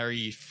just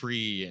very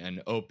free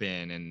and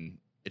open, and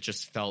it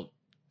just felt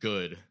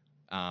good.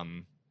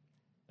 And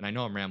I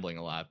know I'm rambling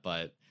a lot,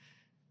 but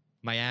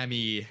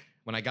Miami,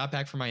 when I got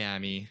back from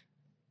Miami,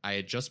 I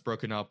had just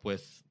broken up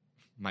with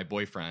my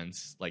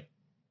boyfriends like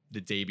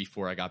the day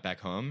before I got back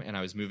home, and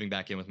I was moving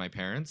back in with my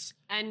parents.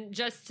 And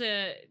just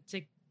to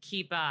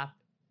keep up,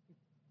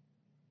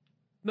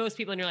 most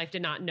people in your life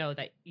did not know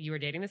that you were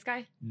dating this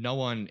guy? No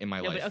one in my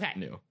life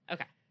knew.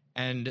 Okay.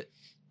 And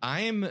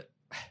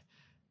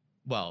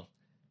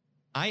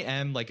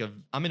I'm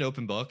an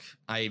open book.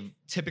 I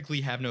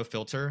typically have no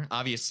filter.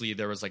 Obviously,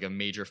 there was like a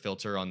major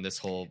filter on this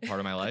whole part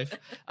of my life.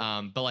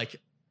 But like,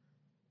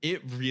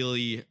 it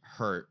really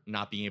hurt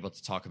not being able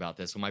to talk about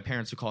this. When my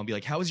parents would call and be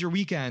like, how was your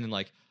weekend? And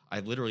like, I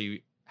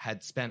literally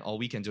had spent all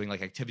weekend doing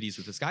like activities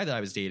with this guy that I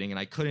was dating, and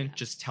I couldn't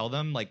just tell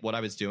them like what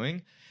I was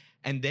doing.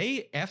 And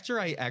after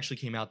I actually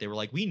came out, they were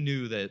like, we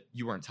knew that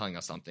you weren't telling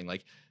us something.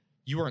 Like,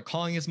 you weren't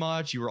calling as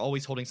much. You were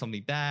always holding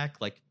something back.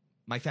 Like,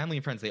 my family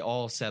and friends, they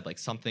all said like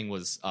something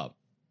was up.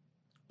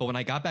 But when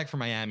I got back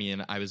from Miami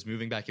and I was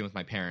moving back in with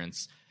my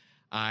parents,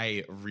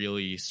 I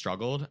really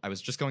struggled. I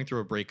was just going through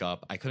a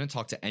breakup. I couldn't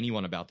talk to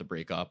anyone about the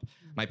breakup.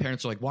 My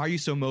parents were like, why are you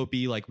so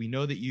mopey? Like, we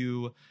know that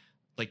you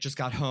like just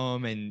got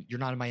home and you're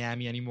not in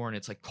Miami anymore and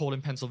it's like cold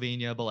in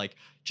Pennsylvania, but like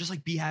just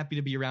like be happy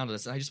to be around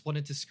us. And I just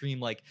wanted to scream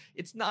like,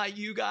 it's not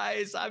you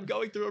guys. I'm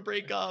going through a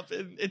breakup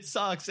and it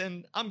sucks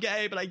and I'm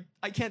gay, but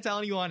I can't tell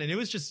anyone. And it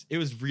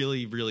was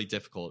really, really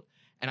difficult.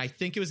 And I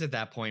think it was at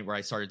that point where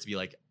I started to be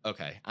like,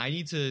 okay,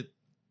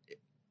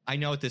 I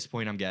know at this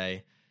point I'm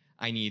gay.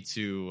 I need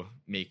to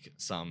make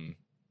some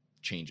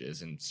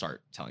changes and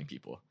start telling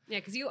people. Yeah,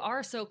 because you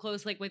are so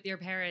close, like with your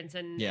parents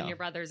and your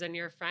brothers and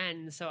your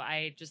friends. So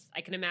I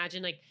can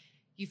imagine like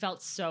you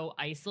felt so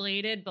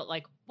isolated, but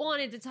like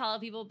wanted to tell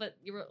people, but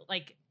you were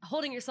like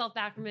holding yourself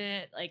back from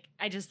it. Like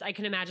I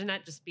can imagine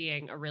that just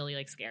being a really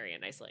like scary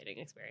and isolating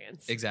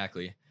experience.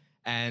 Exactly.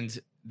 And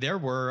there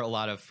were a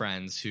lot of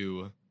friends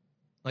who,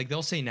 like,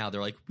 they'll say now,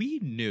 they're like, we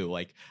knew.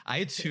 Like, I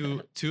had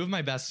two of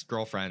my best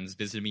girlfriends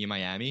visited me in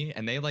Miami,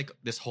 and they like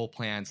this whole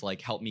plan to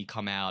like help me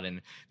come out,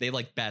 and they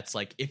like bets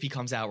like if he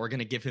comes out, we're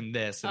gonna give him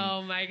this. And,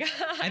 oh my god!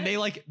 And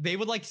they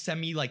would like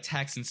send me like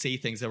texts and say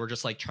things that were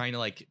just like trying to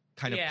like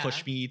kind of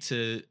push me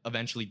to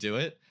eventually do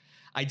it.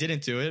 I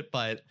didn't do it,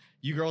 but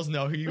you girls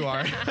know who you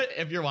are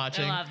if you're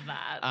watching. I love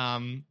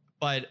that.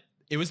 But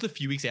it was the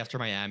few weeks after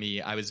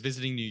Miami. I was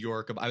visiting New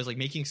York. I was like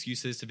making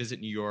excuses to visit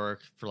New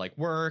York for like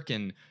work,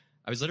 and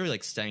I was literally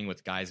like staying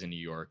with guys in New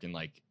York and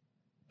like,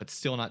 but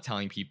still not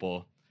telling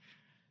people.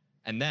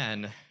 And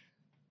then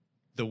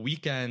the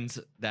weekend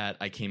that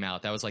I came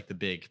out, that was like the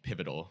big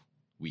pivotal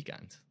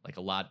weekend. Like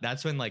a lot.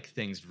 That's when like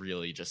things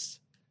really just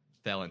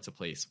fell into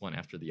place one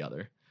after the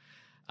other.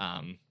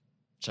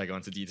 Should I go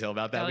into detail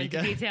about that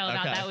weekend?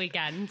 About that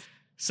weekend.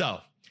 So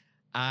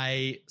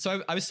I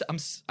was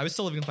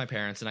still living with my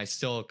parents, and I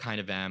still kind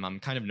of am. I'm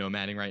kind of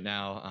nomading right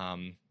now.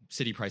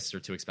 City prices are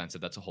too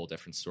expensive. That's a whole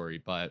different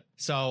story. But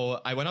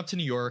so I went up to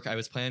New York. I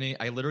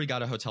literally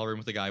got a hotel room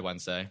with a guy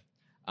Wednesday.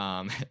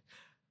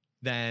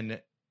 Then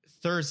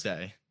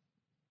Thursday,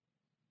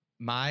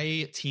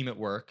 my team at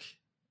work,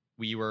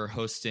 we were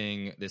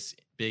hosting this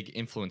big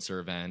influencer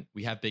event.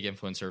 We have big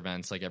influencer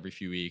events like every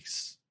few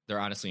weeks. They're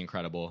honestly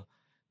incredible.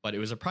 But it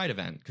was a Pride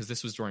event because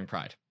this was during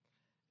Pride.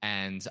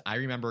 And I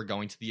remember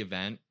going to the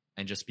event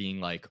and just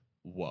being like,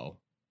 whoa.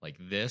 Like,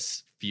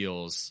 this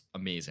feels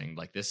amazing.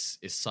 Like, this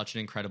is such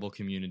an incredible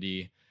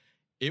community.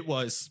 It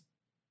was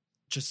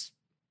just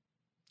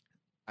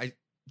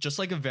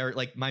like a very,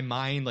 like, my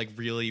mind, like,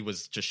 really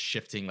was just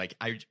shifting. Like,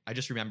 I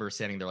just remember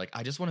standing there, like,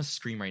 I just want to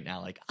scream right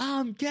now, like,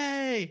 I'm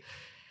gay.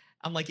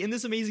 I'm like, in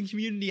this amazing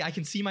community, I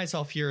can see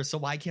myself here. So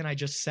why can't I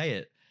just say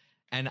it?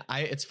 And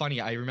it's funny.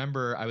 I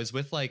remember I was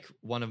with like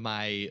one of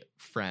my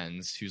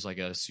friends who's like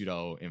a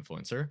pseudo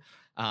influencer.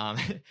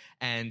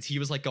 And he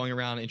was like going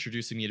around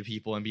introducing me to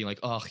people and being like,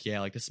 oh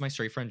yeah, like this is my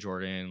straight friend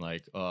Jordan.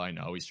 Like, oh, I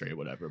know he's straight,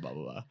 whatever, blah,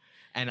 blah, blah.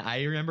 And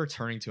I remember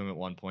turning to him at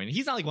one point.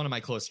 He's not like one of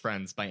my close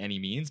friends by any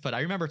means, but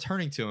I remember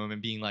turning to him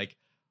and being like,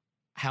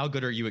 how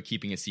good are you at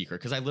keeping a secret?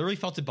 Because I literally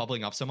felt it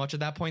bubbling up so much at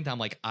that point that I'm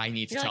like, I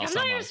need to tell someone.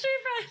 I'm not your straight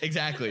friend.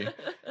 Exactly.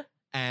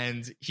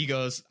 And he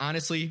goes,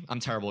 honestly,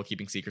 I'm terrible at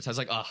keeping secrets. I was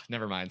like, oh,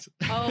 never mind.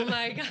 Oh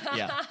my God.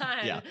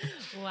 Yeah.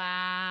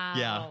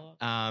 Wow.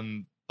 Yeah.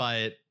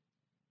 But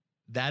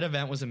that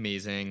event was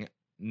amazing.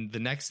 The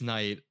next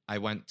night I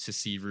went to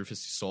see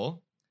Rufus Du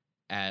Sol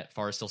at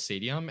Forest Hill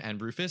Stadium,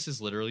 and Rufus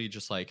is literally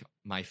just like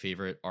my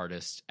favorite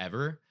artist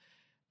ever.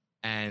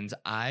 And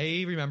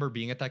I remember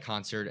being at that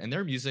concert, and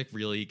their music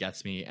really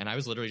gets me. And I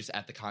was literally just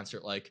at the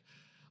concert like,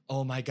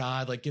 oh my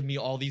God, like give me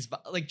all these,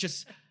 like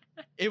just...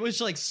 It was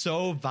like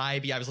so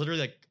vibey. I was literally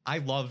like, I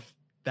love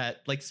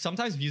that. Like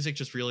sometimes music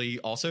just really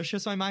also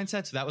shifts my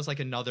mindset. So that was like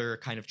another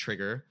kind of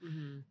trigger.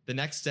 Mm-hmm. The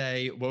next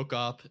day, woke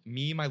up,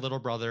 me, my little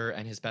brother,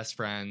 and his best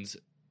friend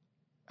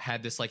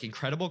had this like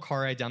incredible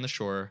car ride down the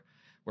shore.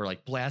 We're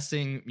like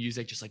blasting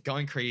music, just like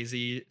going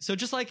crazy. So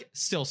just like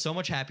still so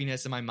much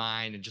happiness in my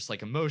mind and just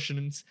like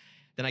emotions.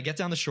 Then I get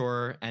down the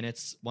shore, and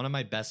it's one of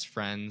my best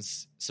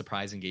friend's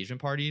surprise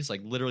engagement parties.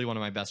 Like literally one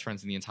of my best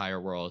friends in the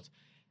entire world.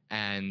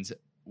 And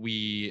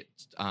we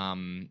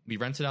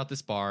rented out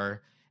this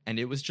bar, and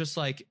it was just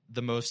like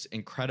the most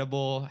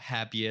incredible,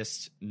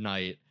 happiest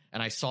night.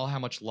 And I saw how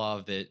much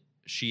love that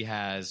she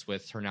has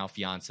with her now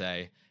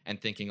fiance, and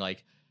thinking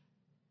like,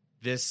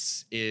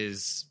 this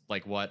is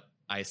like what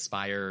I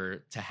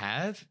aspire to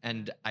have.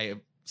 And I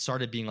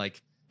started being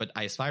like, but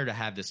I aspire to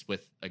have this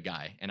with a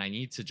guy, and I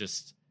need to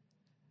just,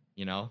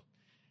 you know.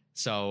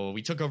 So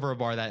we took over a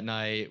bar that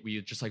night.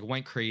 We just like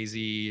went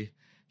crazy,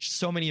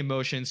 so many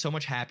emotions, so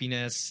much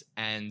happiness.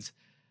 And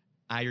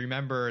I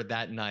remember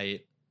that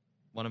night,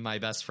 one of my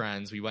best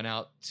friends, we went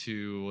out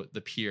to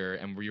the pier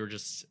and we were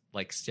just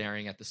like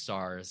staring at the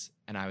stars.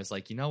 And I was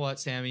like, you know what,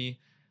 Sammy?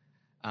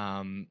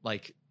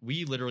 Like,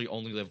 we literally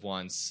only live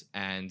once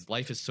and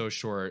life is so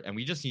short, and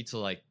we just need to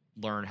like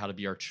learn how to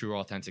be our true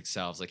authentic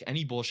selves. Like,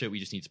 any bullshit we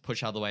just need to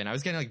push out of the way. And I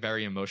was getting like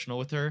very emotional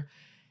with her,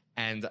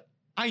 and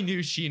I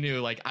knew she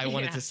knew like I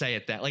wanted to say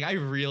it, that like I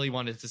really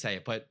wanted to say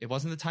it, but it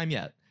wasn't the time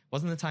yet.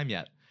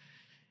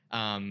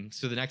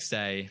 So the next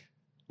day,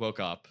 woke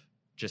up,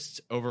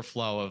 just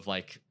overflow of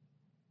like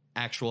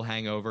actual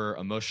hangover,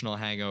 emotional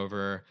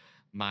hangover.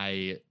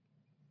 My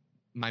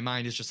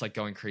mind is just like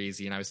going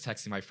crazy. And I was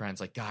texting my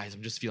friends like, guys,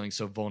 I'm just feeling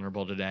so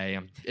vulnerable today.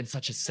 I'm in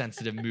such a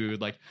sensitive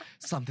mood. Like,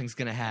 something's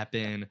going to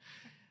happen.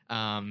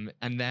 And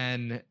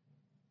then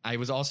I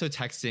was also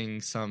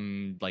texting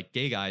some like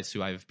gay guys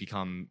who I've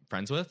become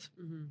friends with,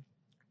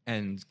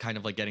 and kind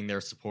of like getting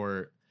their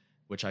support,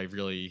 which I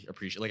really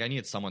appreciate. Like, I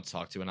needed someone to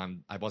talk to,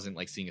 and I wasn't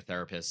like seeing a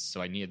therapist.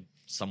 So I needed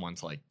someone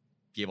to like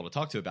be able to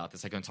talk to about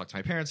this. I couldn't talk to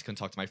my parents, couldn't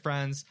talk to my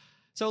friends.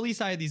 So at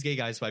least I had these gay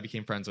guys who I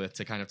became friends with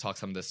to kind of talk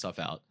some of this stuff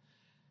out.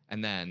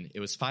 And then it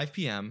was 5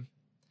 p.m.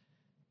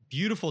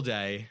 Beautiful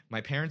day.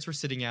 My parents were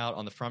sitting out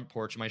on the front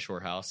porch of my shore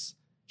house,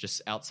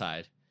 just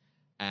outside.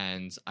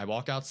 And I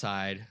walk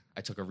outside.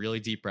 I took a really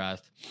deep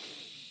breath.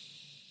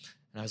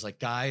 And I was like,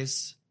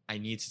 guys, I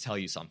need to tell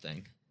you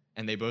something.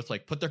 And they both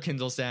like put their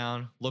Kindles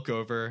down, look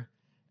over.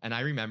 And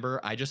I remember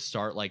I just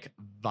start like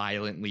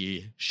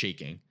violently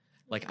shaking.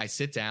 Like, I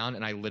sit down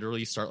and I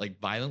literally start like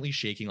violently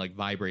shaking, like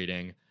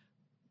vibrating,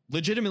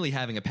 legitimately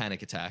having a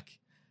panic attack.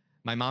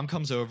 My mom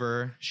comes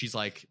over. She's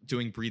like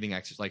doing breathing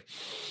exercises, like,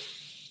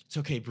 it's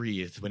okay,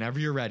 breathe whenever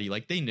you're ready.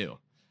 Like, they knew.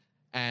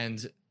 And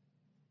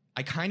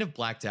I kind of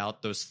blacked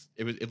out those.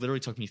 It literally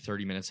took me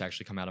 30 minutes to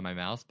actually come out of my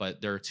mouth.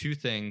 But there are two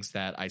things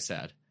that I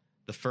said.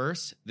 The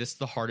first, this is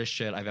the hardest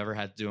shit I've ever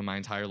had to do in my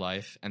entire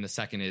life. And the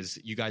second is,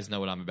 you guys know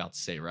what I'm about to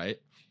say,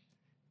 right?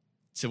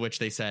 To which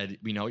they said,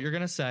 we know what you're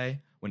going to say.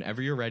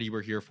 Whenever you're ready,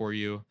 we're here for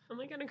you. I'm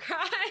like gonna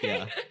cry.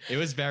 Yeah, it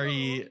was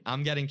very,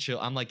 I'm getting chill.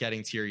 I'm like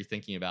getting teary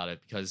thinking about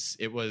it, because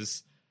it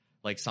was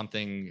like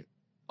something,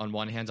 on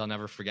one hand, I'll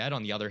never forget.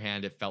 On the other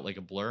hand, it felt like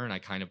a blur and I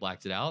kind of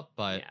blacked it out.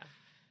 But,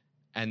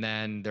 and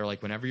then they're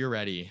like, whenever you're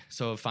ready.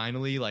 So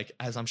finally, like,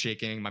 as I'm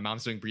shaking, my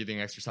mom's doing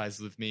breathing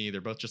exercises with me. They're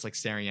both just like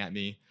staring at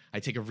me. I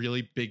take a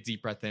really big,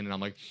 deep breath in and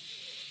I'm like,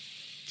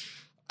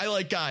 I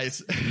like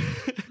guys.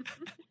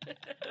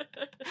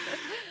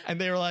 And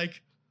they were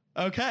like,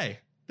 okay.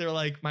 They were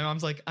like, my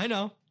mom's like, I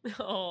know.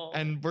 Oh.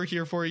 And we're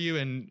here for you.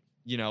 And,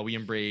 you know, we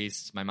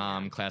embraced. My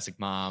mom, classic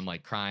mom,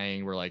 like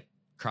crying. We're like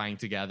crying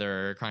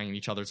together, crying in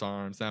each other's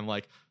arms. And I'm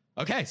like,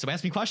 okay, so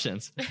ask me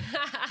questions.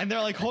 And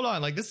they're like, hold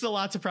on, like, this is a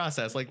lot to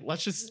process. Like,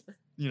 let's just,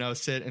 you know,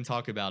 sit and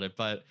talk about it.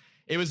 But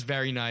it was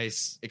very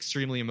nice,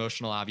 extremely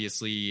emotional,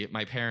 obviously.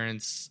 My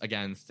parents,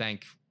 again,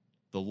 thank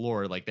the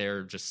Lord. Like,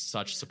 they're just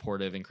such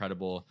supportive,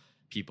 incredible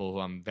people who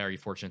I'm very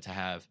fortunate to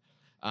have.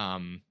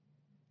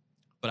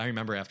 But I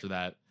remember after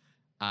that,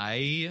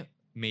 I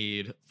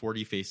made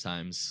 40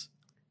 FaceTimes.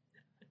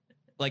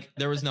 Like,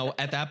 there was no,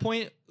 at that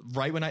point,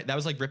 right when that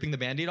was like ripping the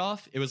Band-Aid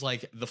off, it was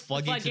like the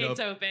floodgates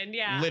opened,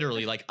 yeah.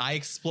 Literally, like, I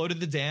exploded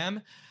the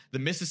dam. The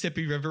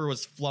Mississippi River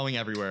was flowing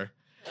everywhere.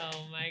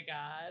 Oh my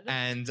God.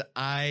 And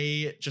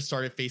I just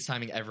started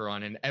FaceTiming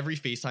everyone, and every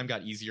FaceTime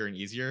got easier and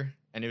easier.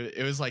 And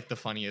it was like the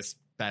funniest,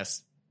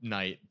 best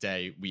night,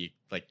 day, week,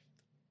 like,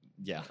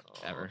 yeah,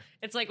 ever.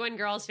 It's like when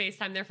girls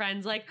FaceTime their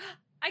friends, like,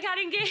 I got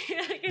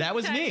engaged. That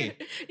was me.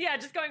 Yeah,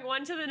 just going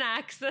one to the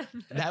next.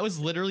 That was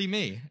literally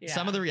me. Yeah.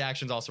 Some of the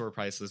reactions also were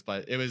priceless,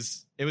 but it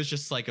was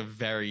just like a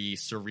very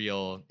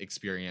surreal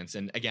experience.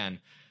 And again,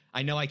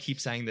 I know I keep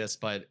saying this,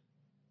 but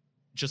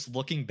just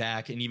looking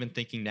back and even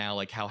thinking now,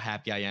 like, how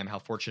happy I am, how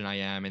fortunate I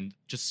am, and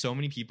just so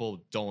many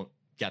people don't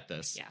get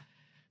this. Yeah.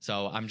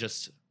 So I'm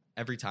just,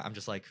 every time, I'm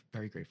just like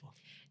very grateful.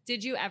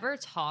 Did you ever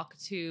talk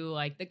to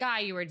like the guy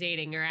you were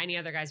dating or any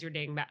other guys you were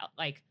dating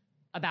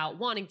about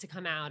wanting to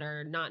come out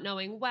or not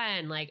knowing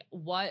when? Like,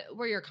 what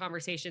were your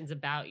conversations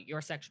about your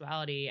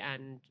sexuality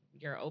and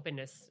your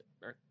openness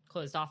or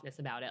closed offness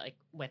about it, like,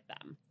 with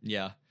them?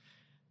 Yeah.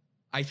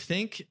 I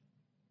think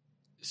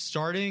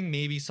starting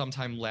maybe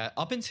sometime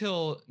up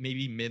until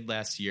maybe mid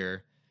last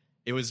year,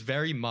 it was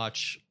very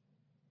much,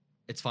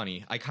 it's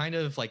funny, I kind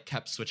of like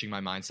kept switching my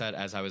mindset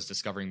as I was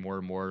discovering more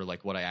and more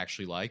like what I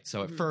actually liked.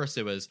 So at first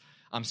it was,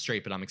 I'm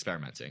straight, but I'm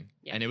experimenting.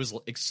 Yeah. And it was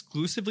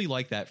exclusively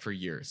like that for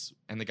years.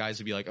 And the guys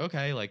would be like,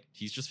 okay, like,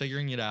 he's just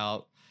figuring it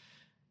out.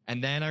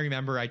 And then I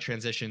remember I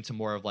transitioned to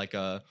more of like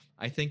I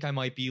think I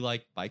might be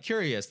like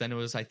bi-curious. Then it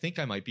was, I think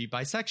I might be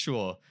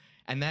bisexual.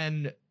 And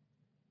then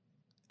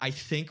I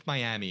think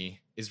Miami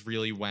is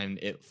really when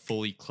it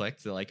fully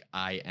clicked that like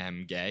I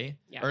am gay.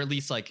 Yeah. Or at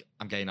least like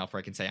I'm gay enough where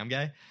I can say I'm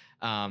gay.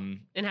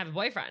 And have a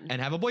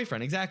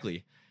boyfriend.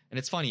 Exactly. And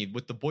it's funny,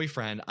 with the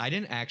boyfriend, I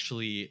didn't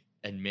actually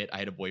admit I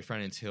had a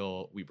boyfriend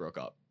until we broke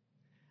up.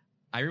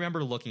 I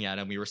remember looking at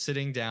him. We were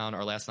sitting down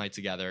our last night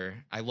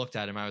together. I looked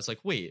at him. I was like,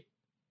 wait,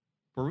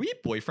 were we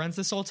boyfriends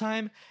this whole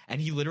time?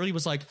 And he literally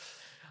was like,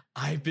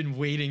 I've been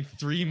waiting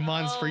 3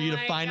 months for you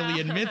to finally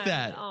admit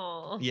that.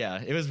 Oh.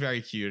 Yeah, it was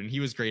very cute, and he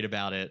was great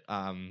about it.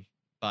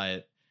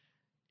 But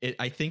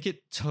I think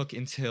it took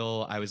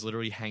until I was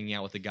literally hanging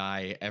out with a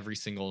guy every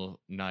single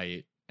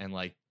night and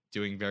like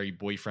doing very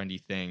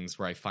boyfriendy things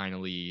where I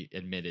finally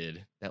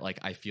admitted that like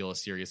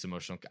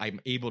I'm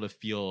able to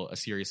feel a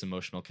serious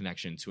emotional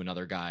connection to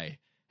another guy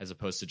as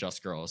opposed to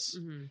just girls.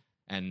 Mm-hmm.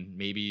 And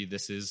maybe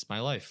this is my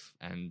life.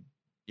 And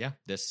yeah,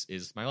 this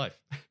is my life.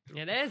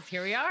 It is.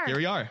 Here we are. Here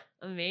we are.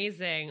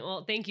 Amazing.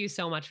 Well, thank you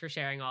so much for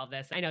sharing all of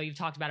this. I know you've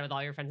talked about it with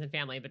all your friends and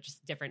family, but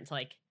just different to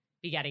like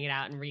be getting it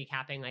out and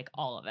recapping like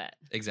all of it.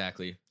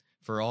 Exactly.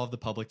 For all of the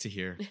public to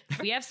hear.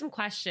 We have some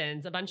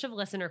questions, a bunch of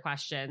listener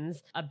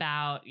questions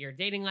about your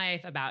dating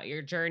life, about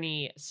your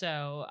journey.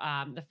 So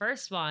the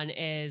first one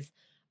is,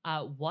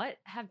 what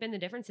have been the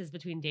differences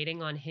between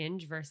dating on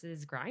Hinge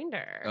versus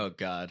Grindr? Oh,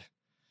 God.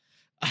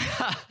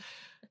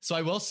 So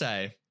I will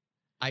say,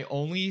 I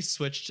only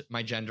switched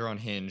my gender on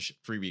Hinge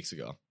 3 weeks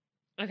ago.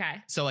 Okay.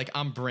 So like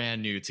I'm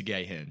brand new to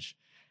gay Hinge.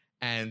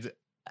 And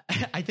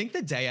I think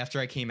the day after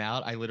I came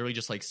out, I literally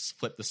just like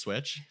flipped the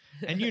switch.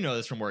 And you know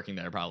this from working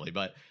there probably,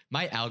 but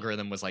my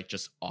algorithm was like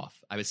just off.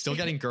 I was still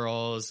getting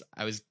girls.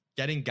 I was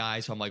getting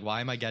guys. So I'm like,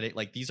 why am I getting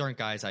like these aren't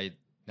guys I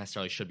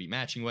necessarily should be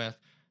matching with.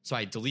 So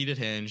I deleted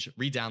Hinge,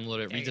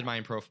 re-downloaded it, redid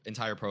my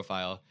entire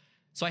profile.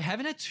 So I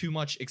haven't had too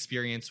much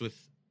experience with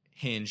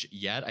Hinge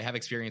yet. I have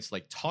experience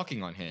like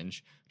talking on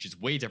Hinge, which is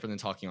way different than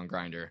talking on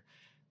Grindr.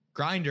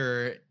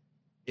 Grindr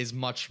is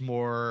much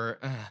more,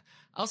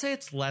 I'll say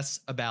it's less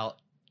about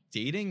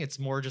dating. It's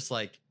more just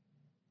like,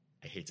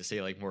 I hate to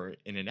say like more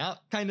in and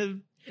out kind of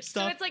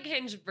stuff. So it's like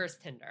Hinge versus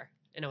Tinder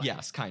in a way.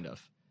 Yes, kind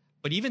of.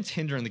 But even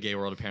Tinder in the gay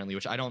world, apparently,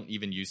 which I don't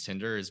even use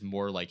Tinder, is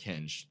more like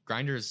Hinge.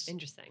 Grindr's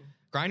interesting.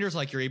 Grindr's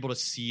like you're able to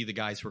see the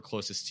guys who are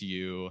closest to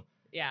you.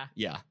 Yeah.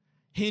 Yeah.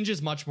 Hinge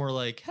is much more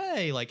like,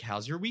 hey, like,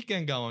 how's your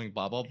weekend going?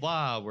 Blah, blah,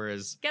 blah.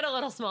 Whereas get a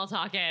little small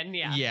talk in.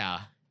 Yeah.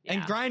 Yeah.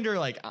 And Grindr,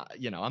 like,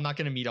 I'm not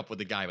going to meet up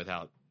with a guy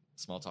without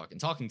small talk and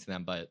talking to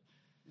them. But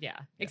yeah.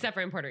 Except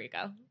for in Puerto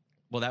Rico.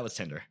 Well, that was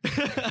Tinder.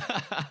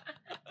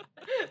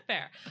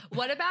 Fair.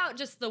 What about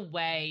just the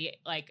way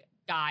like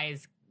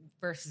guys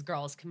versus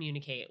girls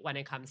communicate when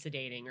it comes to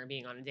dating or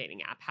being on a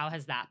dating app? How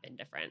has that been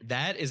different?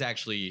 That is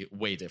actually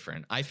way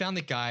different. I found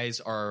that guys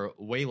are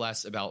way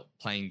less about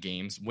playing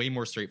games, way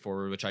more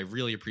straightforward, which I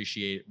really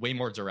appreciate, way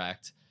more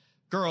direct.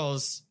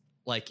 Girls,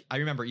 like, I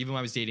remember even when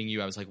I was dating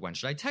you, I was like, when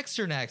should I text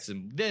her next?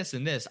 And this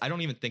and this. I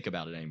don't even think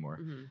about it anymore.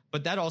 Mm-hmm.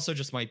 But that also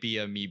just might be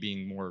a me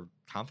being more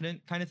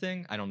confident kind of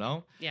thing. I don't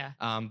know. Yeah.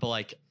 But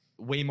like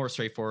way more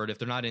straightforward. If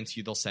they're not into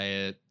you, they'll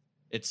say it.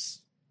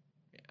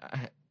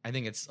 I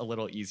think it's a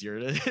little easier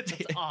to That's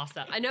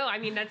awesome. I know. I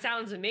mean, that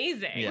sounds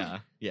amazing. Yeah.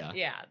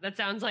 Yeah. That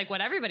sounds like what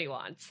everybody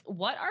wants.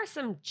 What are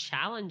some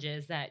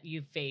challenges that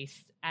you've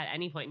faced at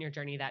any point in your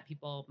journey that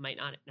people might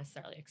not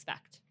necessarily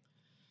expect?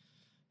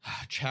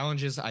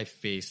 Challenges I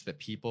faced that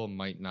people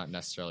might not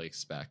necessarily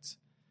expect.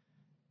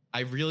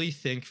 I really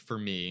think for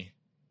me,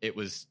 it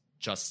was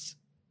just,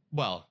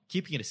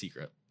 keeping it a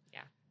secret. Yeah.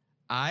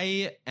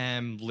 I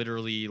am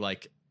literally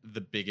like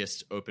the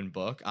biggest open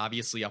book.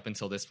 Obviously, up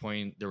until this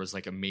point, there was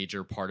like a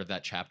major part of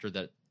that chapter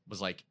that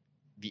was like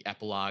the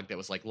epilogue that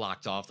was like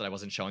locked off that I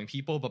wasn't showing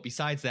people. But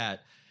besides that,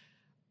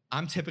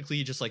 I'm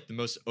typically just like the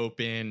most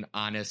open,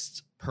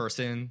 honest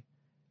person.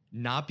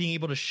 Not being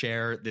able to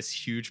share this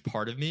huge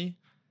part of me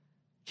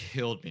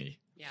killed me.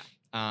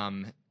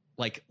 Yeah.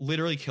 Like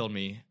literally killed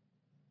me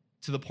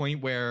to the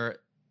point where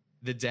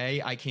the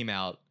day I came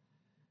out,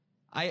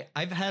 I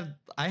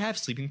have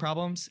sleeping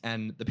problems,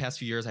 and the past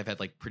few years I've had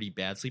like pretty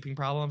bad sleeping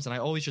problems, and I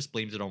always just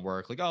blamed it on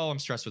work. Like, oh, I'm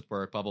stressed with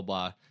work, blah, blah,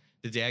 blah.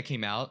 The day I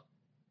came out,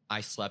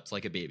 I slept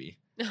like a baby.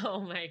 Oh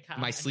my God.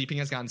 My sleeping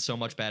has gotten so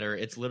much better.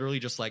 It's literally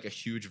just like a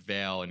huge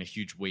veil and a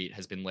huge weight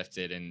has been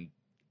lifted, and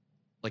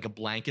like a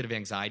blanket of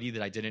anxiety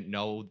that I didn't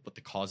know what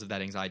the cause of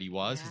that anxiety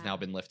was has now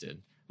been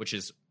lifted, which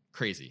is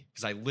crazy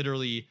because I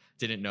literally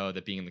didn't know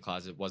that being in the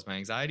closet was my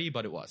anxiety,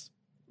 but it was.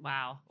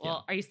 Wow.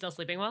 Well, Are you still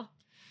sleeping well?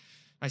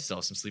 I still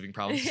have some sleeping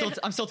problems.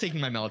 I'm still taking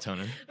my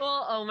melatonin.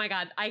 Well, oh my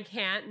God, I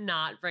can't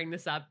not bring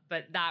this up,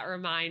 but that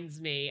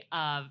reminds me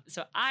of,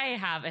 so I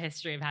have a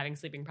history of having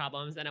sleeping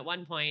problems. And at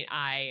one point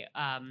I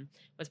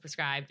was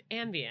prescribed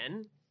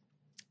Ambien.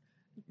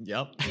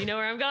 Yep. You know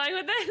where I'm going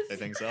with this? I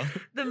think so.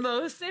 The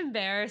most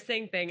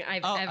embarrassing thing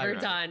I've ever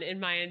done in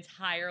my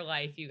entire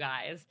life, you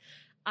guys.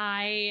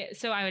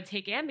 So I would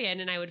take Ambien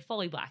and I would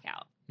fully black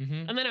out.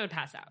 Mm-hmm. And then I would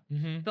pass out.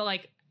 Mm-hmm. But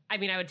like, I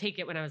mean, I would take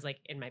it when I was like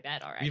in my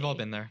bed already. We've all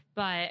been there.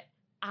 But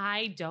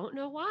I don't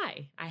know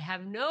why. I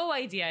have no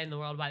idea in the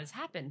world why this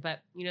happened.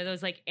 But you know,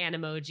 those like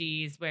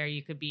animojis where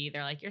you could be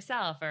either like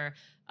yourself or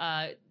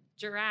a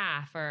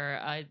giraffe or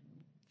a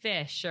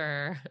fish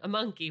or a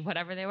monkey,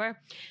 whatever they were.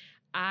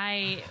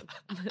 I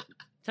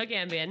took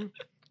Ambien.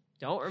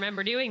 Don't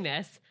remember doing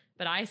this,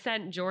 but I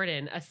sent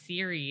Jordan a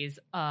series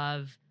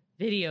of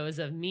videos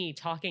of me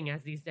talking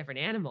as these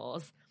different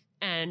animals.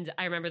 And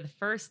I remember the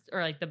first,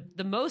 or like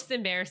the most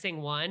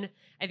embarrassing one,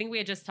 I think we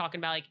had just talking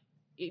about.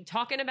 Is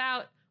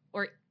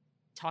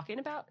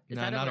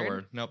No, that not a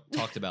word. Nope.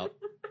 Talked about.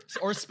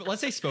 Or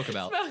let's say spoke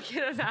about.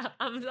 Spoken about.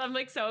 I'm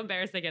like so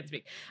embarrassed I can't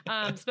speak.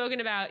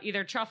 Spoken about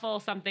either truffle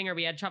something, or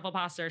we had truffle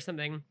pasta or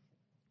something.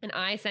 And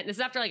I sent, this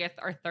is after like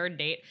our third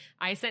date,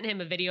 I sent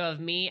him a video of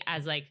me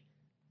as like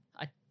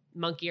a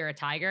monkey or a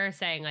tiger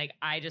saying like,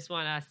 I just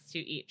want us to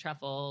eat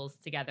truffles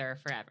together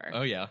forever.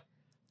 Oh, yeah.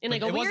 In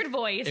like a weird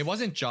voice. It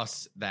wasn't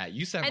just that.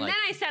 You sent and like...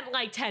 then I sent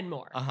like 10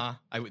 more. Uh-huh.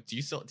 Did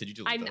you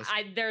delete those?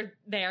 They're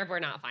there. We're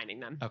not finding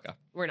them. Okay.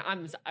 We're not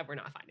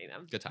finding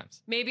them. Good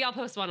times. Maybe I'll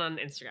post one on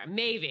Instagram.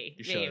 Maybe.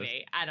 You should.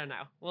 Maybe. I don't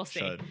know. We'll see.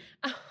 Should.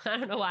 I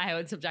don't know why I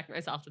would subject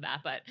myself to that,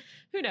 but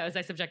who knows?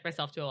 I subject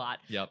myself to a lot.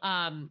 Yep.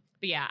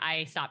 But yeah,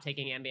 I stopped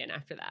taking Ambien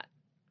after that.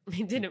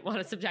 I didn't want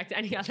to subject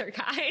any other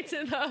guy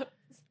to those.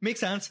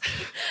 Makes sense.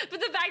 But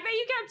the fact that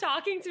you kept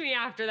talking to me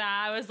after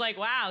that, I was like,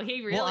 wow,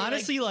 he really... Well,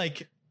 honestly,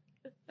 like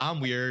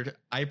I'm weird.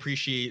 I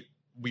appreciate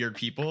weird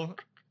people.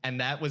 And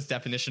that was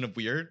definition of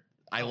weird.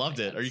 I loved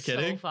it. Are you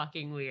kidding? So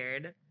fucking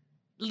weird.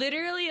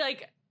 Literally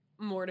like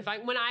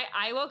mortifying. When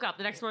I woke up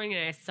the next morning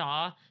and I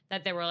saw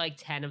that there were like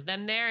 10 of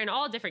them there and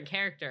all different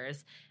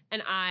characters,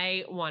 and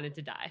I wanted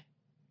to die.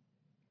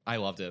 I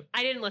loved it.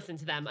 I didn't listen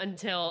to them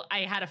until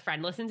I had a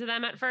friend listen to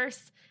them at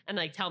first and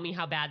like tell me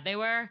how bad they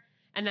were.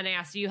 And then I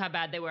asked you how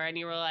bad they were, and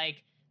you were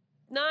like,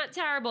 not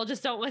terrible,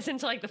 just don't listen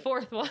to like the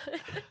fourth one.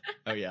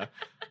 Oh, yeah.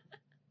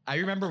 I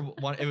remember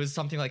it was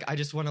something like, I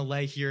just want to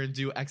lay here and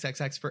do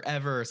XXX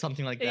forever or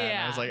something like that. Yeah.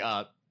 And I was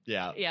like,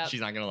 yeah,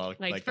 she's not going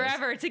to like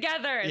forever this.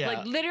 Together. Yeah.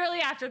 Like literally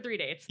after 3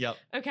 dates. Yep.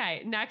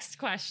 Okay, next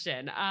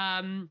question.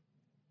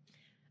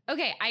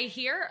 Okay, I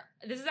hear,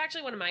 this is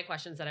actually one of my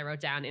questions that I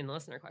wrote down in the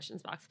listener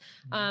questions box.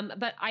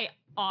 But I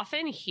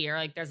often hear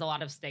like there's a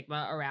lot of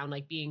stigma around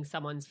like being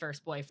someone's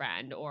first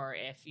boyfriend, or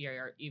if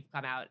you've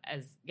come out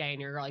as gay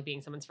and you're like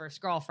being someone's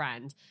first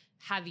girlfriend.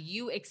 Have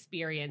you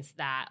experienced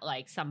that,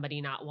 like somebody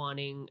not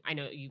wanting, I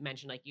know you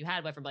mentioned like you had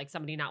a boyfriend, but like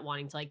somebody not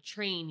wanting to like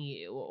train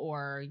you,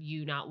 or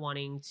you not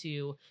wanting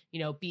to,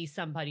 be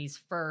somebody's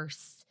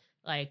first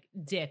like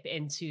dip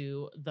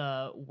into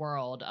the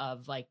world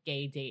of like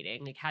gay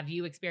dating? Like, have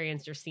you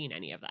experienced or seen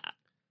any of that?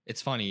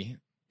 It's funny.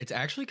 It's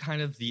actually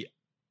kind of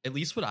at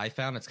least what I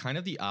found, it's kind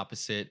of the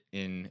opposite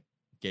in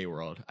gay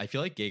world. I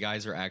feel like gay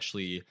guys are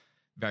actually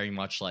very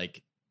much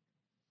like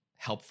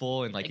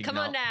helpful and like come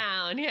on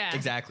down. Yeah,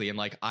 exactly. And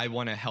like, I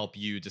want to help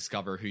you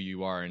discover who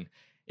you are. And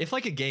if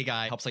like a gay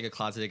guy helps like a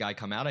closeted guy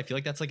come out, I feel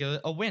like that's like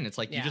a win. It's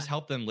like you just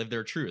help them live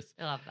their truth.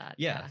 I love that.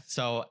 Yeah.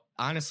 So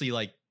honestly,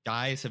 like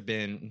guys have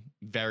been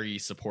very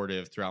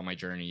supportive throughout my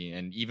journey.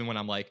 And even when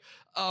I'm like,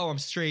 oh, I'm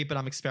straight, but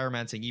I'm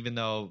experimenting, even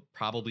though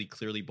probably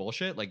clearly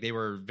bullshit, like they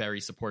were very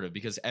supportive,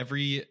 because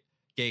every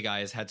gay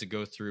guy has had to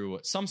go through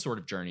some sort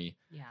of journey.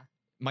 Yeah.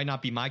 Might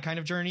not be my kind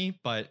of journey,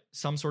 but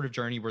some sort of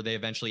journey where they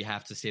eventually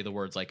have to say the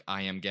words like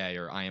I am gay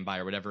or I am bi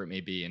or whatever it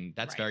may be. And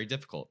that's very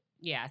difficult.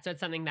 Yeah. So it's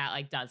something that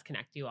like does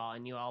connect you all,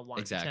 and you all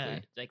want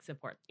to like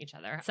support each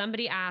other.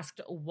 Somebody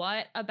asked,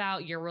 what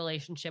about your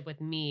relationship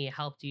with me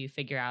helped you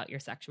figure out your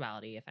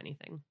sexuality, if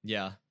anything?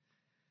 Yeah.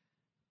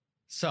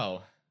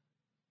 So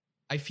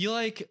I feel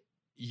like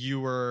you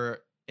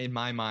were, in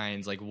my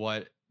mind, like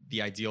what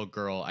the ideal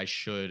girl I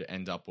should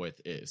end up with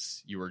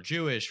is. You were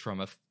Jewish, from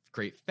a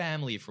great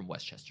family from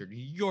Westchester, New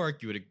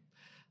York. You had a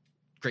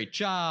great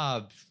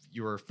job.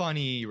 You were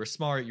funny. You were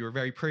smart. You were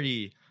very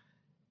pretty.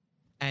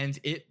 And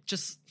it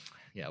just,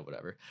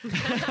 whatever.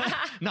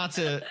 Not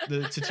to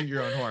toot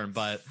your own horn,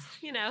 but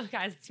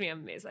guys, it's me. I'm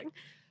amazing.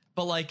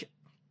 But like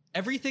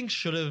everything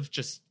should have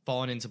just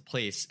fallen into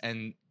place.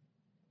 And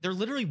there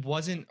literally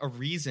wasn't a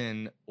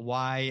reason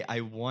why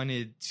I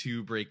wanted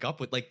to break up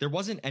with, like, there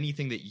wasn't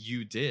anything that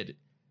you did.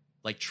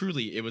 Like,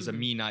 truly, it was a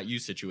me, not you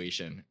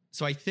situation.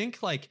 So I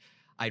think like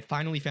I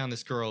finally found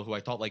this girl who I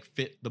thought like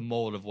fit the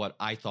mold of what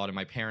I thought and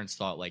my parents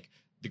thought like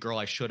the girl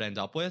I should end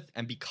up with.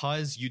 And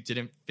because you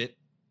didn't fit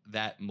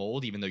that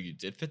mold, even though you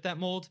did fit that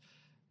mold,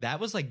 that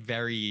was like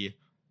very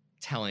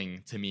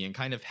telling to me and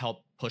kind of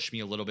helped push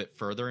me a little bit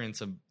further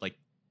into like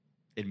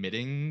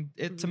admitting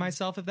it to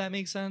myself, if that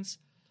makes sense.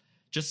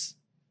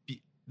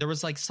 There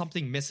was like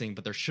something missing,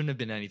 but there shouldn't have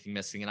been anything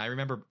missing. And I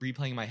remember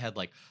replaying in my head,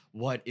 like,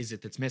 what is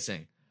it that's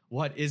missing?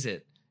 What is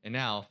it? And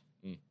now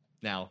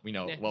we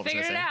know what was missing.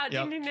 Figured it out.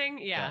 Yep. Ding, ding,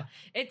 ding. Yeah.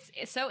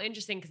 It's so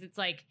interesting because it's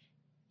like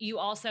you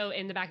also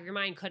in the back of your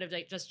mind could have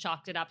like just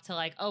chalked it up to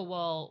like, oh,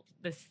 well,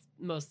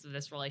 most of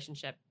this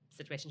relationship,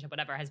 situationship,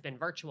 whatever, has been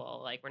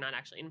virtual. Like, we're not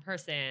actually in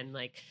person.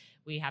 Like,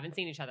 we haven't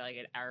seen each other. Like,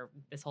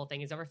 this whole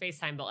thing is over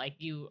FaceTime. But like,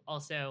 you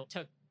also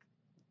took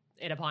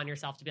it upon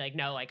yourself to be like,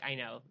 no, like, I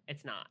know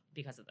it's not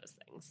because of those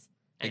things.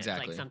 And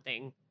exactly. It's like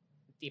something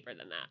deeper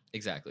than that.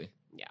 Exactly.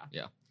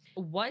 Yeah.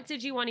 What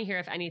did you want to hear,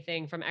 if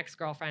anything, from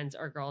ex-girlfriends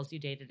or girls you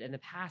dated in the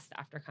past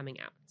after coming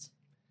out?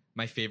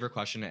 My favorite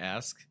question to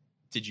ask,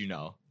 did you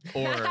know?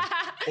 Or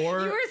you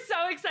were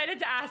so excited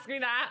to ask me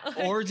that.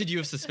 Or did you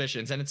have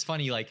suspicions? And it's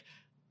funny, like,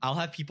 I'll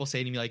have people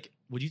say to me, like,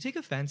 would you take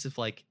offense if,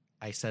 like,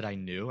 I said I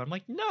knew? I'm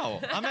like,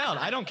 no, I'm out.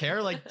 I don't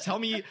care. Like, tell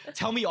me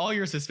all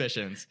your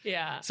suspicions.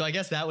 Yeah. So I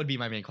guess that would be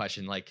my main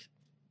question. Like,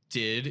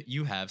 did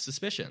you have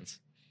suspicions?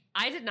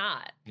 I did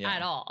not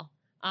at all.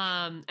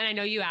 And I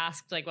know you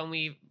asked, like, when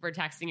we were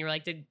texting, you were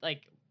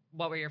like,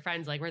 what were your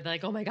friends like? Were they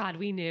like, oh my God,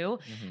 we knew?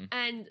 Mm-hmm.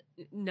 And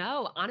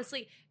no,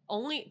 honestly,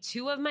 only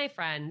two of my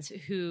friends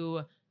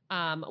who,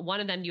 one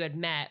of them you had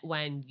met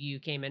when you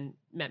came and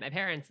met my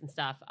parents and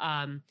stuff.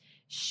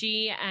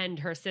 She and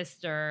her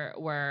sister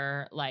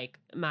were like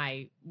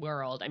my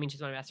world. I mean,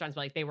 she's one of my best friends,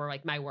 but like they were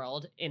like my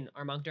world in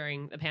Armonk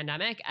during the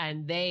pandemic.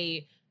 And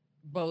they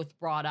both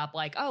brought up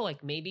like, oh,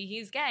 like maybe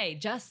he's gay.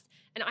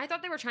 And I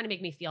thought they were trying to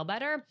make me feel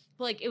better.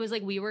 But like, it was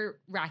like we were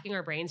racking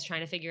our brains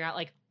trying to figure out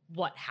like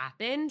what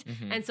happened.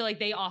 Mm-hmm. And so like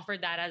they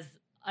offered that as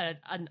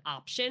an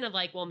option of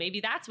like, well,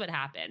 maybe that's what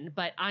happened.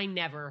 But I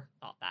never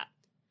thought that.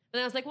 But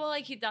then I was like, well,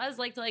 like he does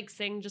like to like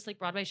sing just like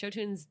Broadway show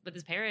tunes with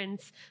his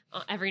parents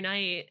every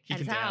night at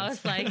his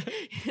house. Like,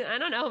 I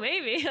don't know,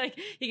 maybe like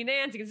he can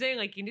dance, he can sing,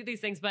 like he can do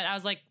these things. But I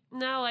was like,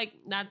 no, like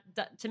that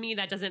to me,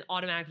 that doesn't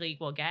automatically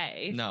equal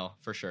gay. No,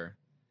 for sure.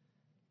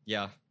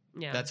 Yeah.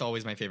 That's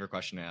always my favorite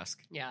question to ask.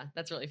 Yeah,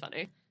 that's really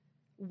funny.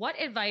 What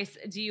advice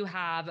do you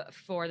have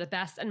for the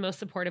best and most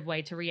supportive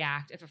way to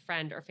react if a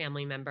friend or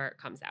family member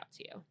comes out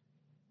to you?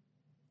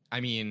 I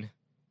mean,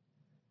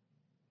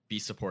 be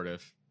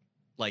supportive.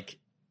 Like,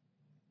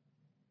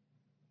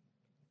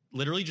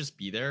 literally just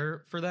be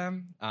there for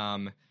them.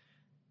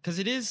 Because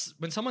it is,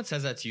 when someone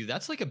says that to you,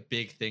 that's like a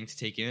big thing to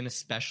take in,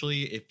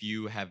 especially if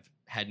you have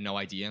had no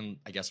idea and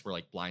I guess we're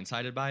like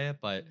blindsided by it.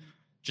 But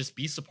just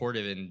be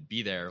supportive and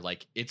be there.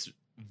 Like, it's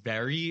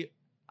literally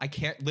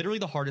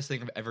the hardest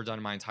thing I've ever done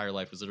in my entire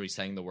life was literally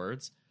saying the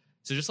words.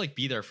 So just like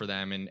be there for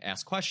them and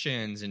ask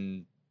questions.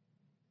 And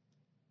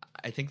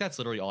I think that's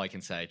literally all I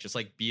can say. Just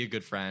like be a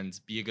good friend,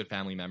 be a good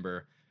family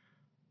member.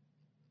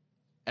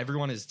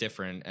 Everyone is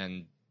different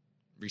and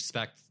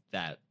respect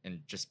that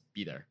and just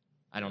be there.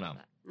 I don't know.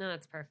 No,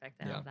 that's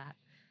perfect. I love that.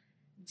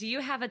 Do you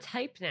have a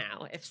type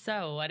now? If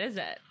so, what is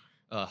it?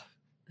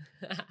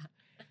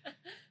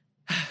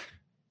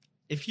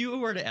 If you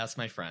were to ask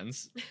my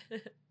friends,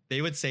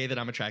 they would say that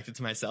I'm attracted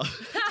to myself.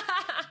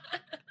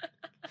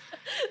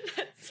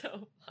 That's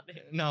so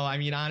funny. No, I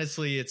mean,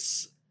 honestly,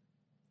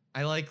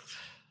 I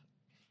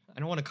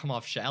don't want to come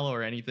off shallow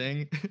or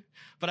anything,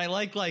 but I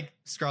like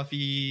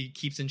scruffy,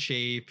 keeps in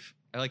shape.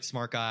 I like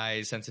smart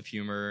guys, sense of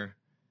humor.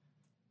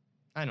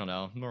 I don't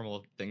know,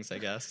 normal things, I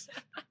guess.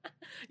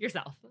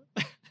 Yourself.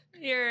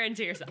 You're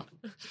into yourself.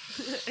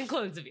 And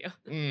clones of you.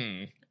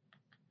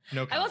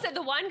 No comment. I will say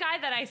the one guy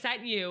that I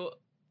sent you,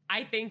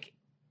 I think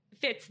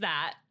fits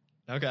that.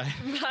 Okay.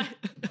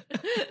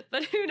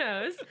 But who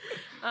knows?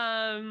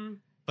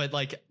 But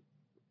like,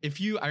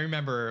 I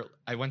remember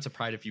I went to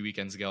Pride a few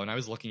weekends ago and I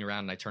was looking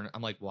around and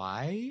I'm like,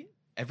 why?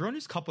 Everyone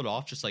who's coupled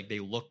off, just like they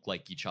look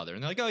like each other.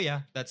 And they're like, oh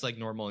yeah, that's like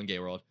normal in gay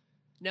world.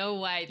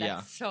 No way.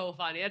 That's so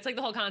funny. That's like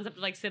the whole concept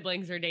of like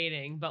siblings are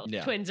dating, but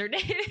twins are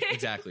dating.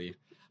 Exactly.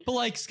 But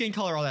like skin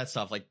color, all that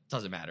stuff, like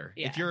doesn't matter.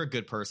 Yeah. If you're a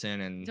good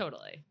person and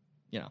totally.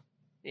 You know.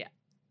 Yeah.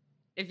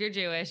 If you're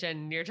Jewish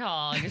and you're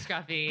tall and you're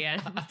scruffy and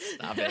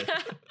stop it.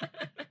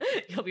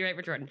 You'll be right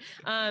for Jordan.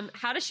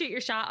 How to shoot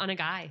your shot on a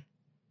guy.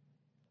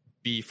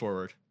 Be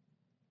forward,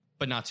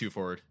 but not too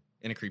forward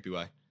in a creepy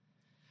way.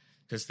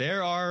 Because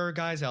there are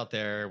guys out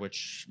there,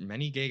 which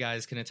many gay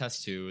guys can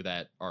attest to,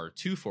 that are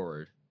too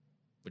forward,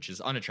 which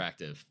is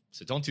unattractive.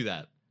 So don't do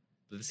that.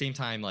 But at the same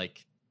time,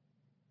 like,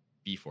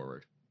 be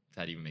forward, if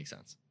that even makes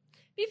sense.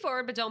 Be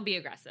forward, but don't be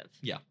aggressive.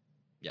 Yeah.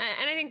 Yeah.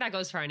 And I think that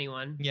goes for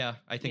anyone. Yeah,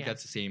 I think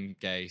that's the same,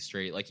 gay,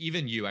 straight. Like,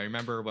 even you, I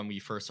remember when we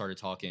first started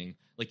talking,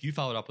 like, you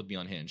followed up with me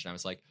on Hinge, and I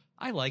was like,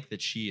 I like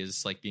that she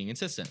is, like, being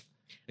insistent.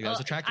 Like, I was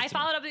attracted to I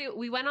followed up with you.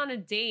 We went on a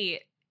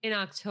date in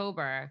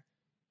October,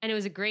 and it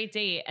was a great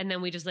date, and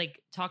then we just,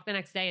 like, talked the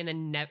next day, and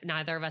then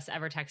neither of us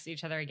ever texted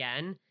each other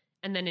again.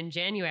 And then in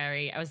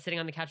January, I was sitting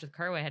on the couch with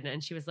Kerwin,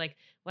 and she was like,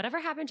 whatever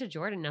happened to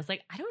Jordan? And I was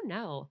like, I don't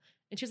know.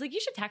 And she was like, you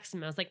should text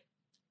him. I was like,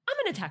 I'm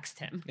going to text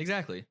him.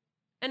 Exactly.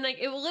 And like,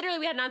 it literally,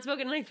 we had not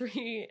spoken in like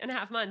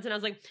 3.5 months. And I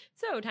was like,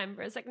 so time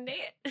for a second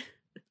date.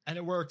 And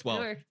it worked.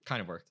 Well,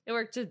 kind of worked. It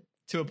worked to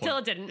a point. Till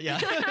it didn't.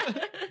 Yeah.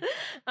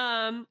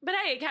 But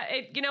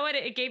hey, you know what?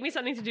 It gave me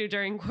something to do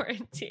during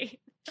quarantine.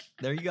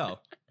 There you go.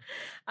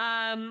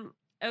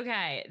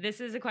 Okay.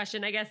 This is a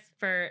question, I guess,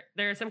 there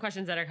are some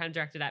questions that are kind of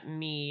directed at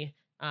me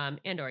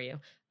and or you.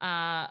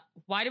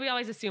 Why do we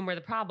always assume we're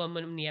the problem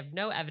when we have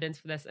no evidence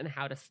for this, and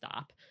how to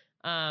stop?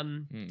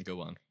 Good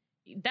one.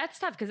 That's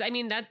tough because I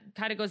mean that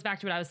kind of goes back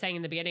to what I was saying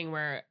in the beginning,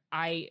 where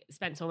I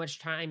spent so much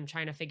time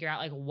trying to figure out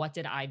like, what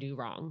did I do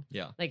wrong?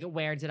 Yeah. Like,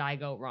 where did I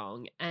go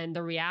wrong? And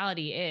the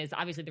reality is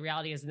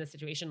in this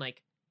situation,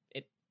 like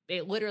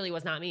it literally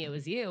was not me, it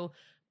was you.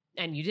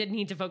 And you did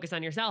need to focus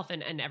on yourself,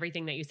 and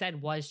everything that you said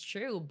was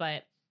true.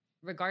 But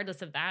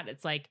regardless of that,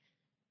 it's like,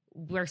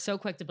 we're so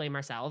quick to blame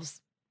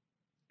ourselves.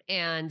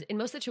 And in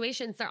most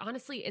situations, there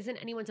honestly isn't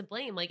anyone to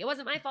blame. Like, it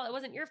wasn't my fault. It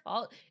wasn't your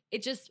fault.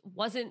 It just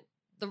wasn't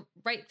the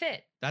right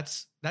fit.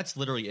 That's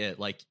literally it.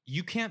 Like,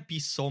 you can't be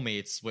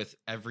soulmates with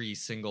every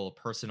single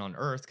person on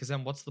earth, because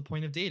then what's the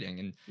point of dating?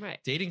 And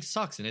dating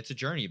sucks, and it's a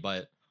journey,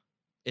 but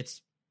it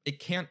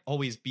can't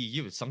always be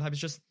you.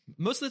 Sometimes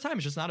most of the time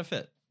it's just not a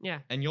fit. Yeah.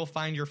 And you'll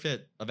find your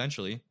fit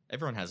eventually.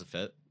 Everyone has a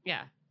fit.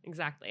 Yeah.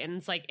 exactly. And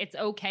it's like, it's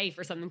okay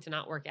for something to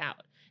not work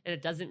out. And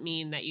it doesn't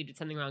mean that you did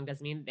something wrong.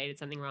 Doesn't mean that they did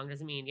something wrong.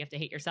 Doesn't mean you have to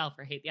hate yourself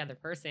or hate the other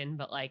person.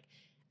 But like,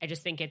 I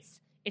just think it's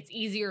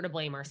easier to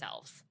blame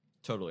ourselves.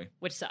 Totally.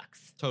 Which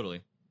sucks.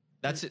 Totally.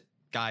 That's it.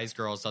 Guys,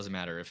 girls, doesn't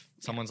matter. If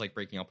someone's like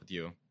breaking up with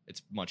you,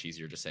 it's much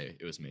easier to say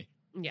it was me.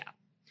 Yeah.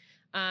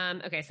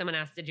 Okay. Someone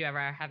asked, did you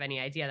ever have any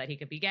idea that he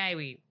could be gay?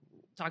 We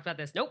talked about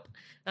this. Nope.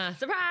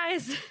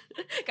 Surprise.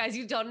 Guys,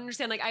 you don't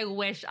understand. Like, I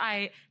wish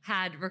I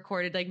had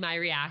recorded like my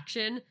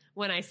reaction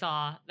when I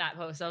saw that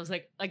post. I was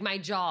like my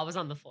jaw was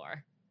on the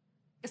floor.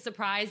 A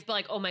surprise, but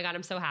like, oh my God,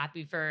 I'm so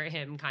happy for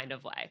him kind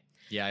of way.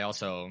 Yeah. I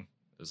also,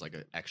 it was like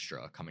an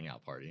extra coming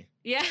out party.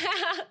 Yeah.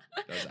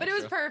 But it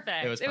was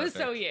perfect. It was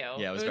so you.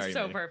 Yeah. It was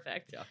so me.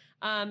 Perfect.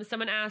 Yeah.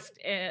 Someone asked,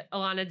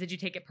 Alana, did you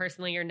take it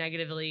personally or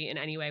negatively in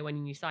any way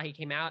when you saw he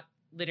came out?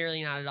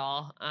 Literally not at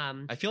all.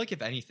 I feel like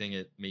if anything,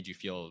 it made you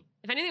feel...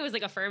 If anything, it was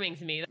like affirming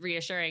to me,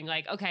 reassuring,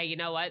 like, okay, you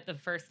know what? The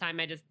first time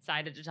I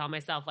decided to tell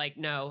myself, like,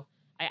 no,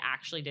 I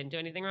actually didn't do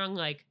anything wrong.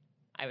 Like,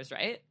 I was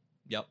right.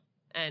 Yep.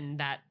 And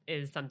that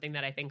is something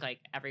that I think like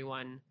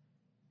everyone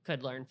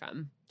could learn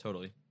from.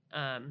 Totally.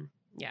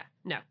 Yeah.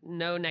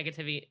 No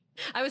negativity.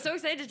 I was so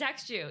excited to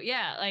text you.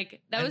 Yeah.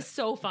 Like that was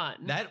so fun.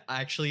 That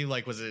actually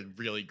like was a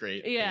really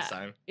great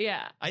FaceTime.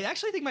 Yeah. I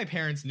actually think my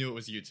parents knew it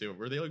was you too.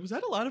 Were they like, was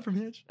that Alana from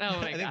Hinge? Oh my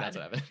God. I think that's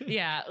what happened.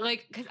 Yeah.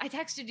 Like, cause I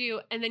texted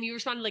you and then you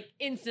responded like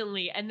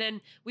instantly. And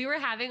then we were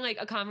having like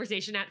a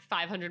conversation at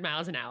 500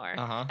 miles an hour.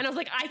 Uh-huh. And I was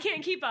like, I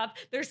can't keep up.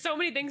 There's so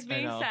many things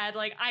being said.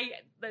 Like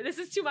this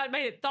is too much.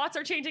 My thoughts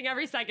are changing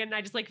every second. And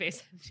I just like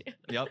FaceTimed you.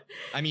 Yep.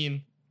 I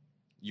mean,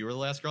 you were the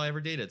last girl I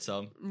ever dated.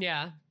 So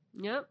yeah.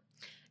 Yep.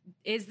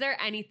 Is there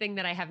anything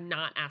that I have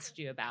not asked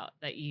you about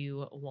that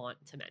you want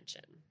to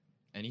mention?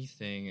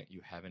 Anything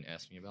you haven't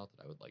asked me about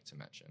that I would like to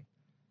mention?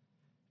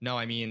 No,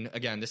 I mean,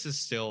 again, this is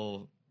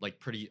still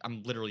like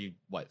I'm literally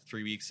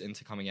 3 weeks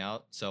into coming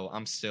out. So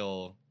I'm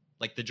still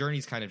like the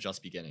journey's kind of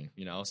just beginning,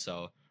 you know?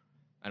 So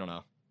I don't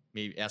know.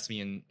 Maybe ask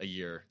me in a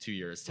year, 2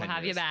 years, 10 years. We'll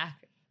have you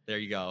back. There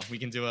you go. We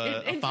can do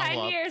a in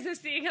follow-up. 10 years of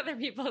seeing other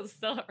people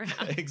still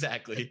around.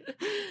 Exactly.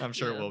 I'm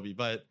sure it will be.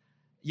 But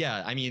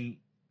yeah, I mean,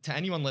 to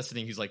anyone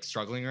listening who's like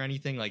struggling or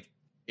anything, like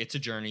it's a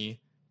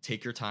journey.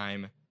 Take your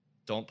time.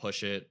 Don't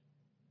push it.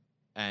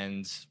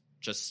 And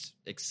just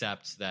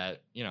accept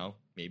that, you know,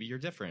 maybe you're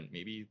different.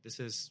 Maybe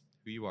this is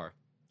who you are.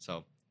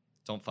 So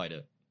don't fight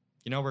it.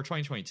 You know, we're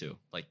 2022.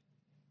 Like,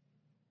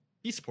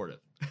 be supportive.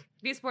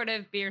 Be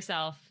supportive. Be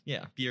yourself.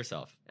 Yeah, be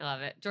yourself. I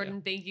love it.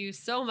 Jordan, thank you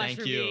so much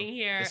for being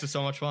here. This was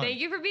so much fun. Thank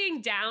you for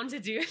being down to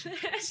do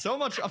this. So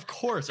much, of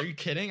course. Are you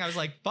kidding? I was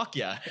like, fuck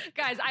yeah.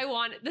 Guys, I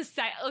want the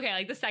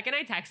second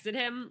I texted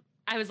him,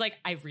 I was like,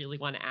 I really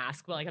want to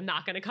ask, but like, I'm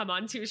not going to come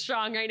on too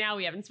strong right now.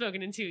 We haven't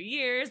spoken in 2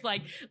 years.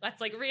 Like,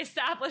 let's like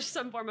reestablish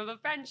some form of a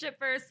friendship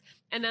first.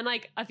 And then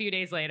like a few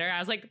days later, I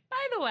was like,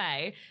 by the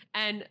way,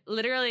 and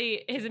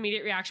literally his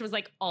immediate reaction was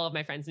like, all of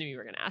my friends knew you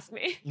were going to ask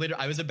me.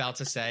 Literally, I was about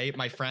to say,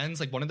 my friends,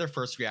 like one of their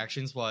first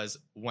reactions was,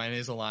 when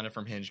is Alana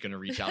from Hinge going to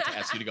reach out to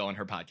ask you to go on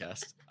her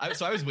podcast?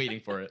 So I was waiting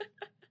for it.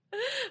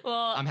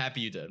 Well, I'm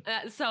happy you did.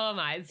 So am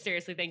I.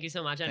 Seriously, thank you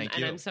so much. And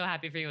I'm so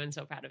happy for you and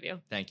so proud of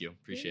you. Thank you.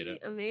 Appreciate it.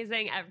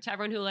 Amazing. To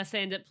everyone who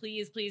listened,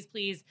 please, please,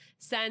 please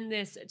send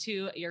this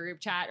to your group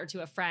chat or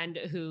to a friend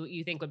who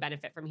you think would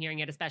benefit from hearing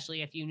it,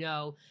 especially if you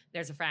know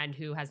there's a friend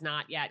who has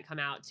not yet come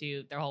out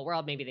to their whole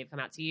world. Maybe they've come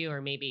out to you,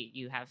 or maybe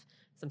you have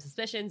some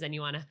suspicions and you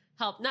want to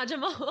help nudge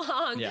them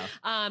along. Yeah.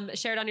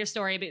 Share it on your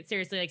story, but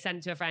seriously, like send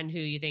it to a friend who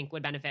you think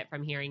would benefit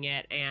from hearing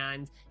it.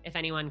 And if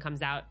anyone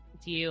comes out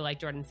to you, like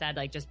Jordan said,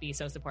 like just be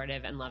so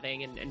supportive and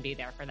loving and be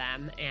there for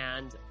them.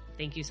 And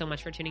thank you so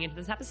much for tuning into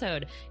this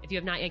episode. If you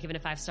have not yet given a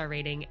 5-star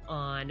rating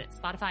on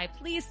Spotify,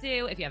 please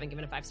do. If you haven't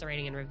given a 5-star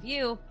rating and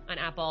review on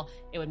Apple,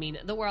 it would mean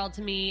the world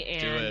to me.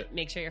 And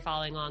make sure you're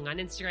following along on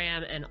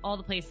Instagram and all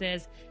the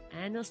places.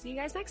 And we'll see you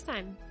guys next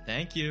time.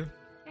 Thank you.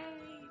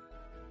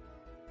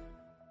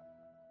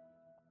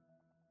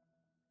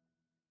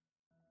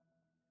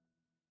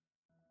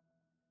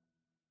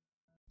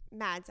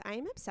 Mads, I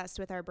am obsessed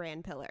with our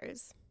brand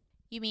pillars.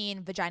 You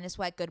mean vagina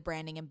sweat, good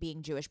branding, and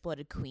being Jewish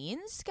blooded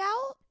queens,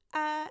 Scout?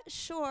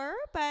 Sure,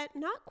 but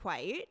not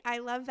quite. I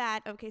love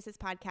that OK Sis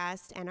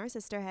podcast and our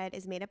sisterhood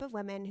is made up of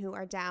women who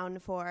are down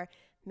for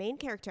main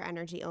character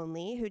energy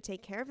only, who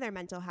take care of their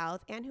mental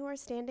health, and who are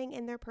standing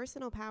in their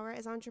personal power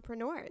as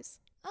entrepreneurs.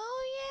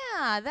 Oh,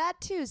 yeah,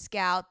 that too,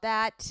 Scout,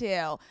 that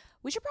too.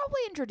 We should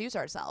probably introduce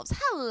ourselves.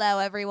 Hello,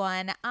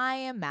 everyone. I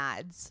am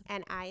Mads.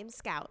 And I am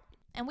Scout.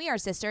 And we are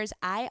sisters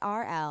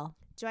IRL.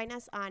 Join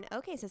us on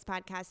OK Sis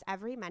podcast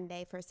every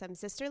Monday for some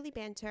sisterly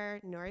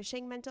banter,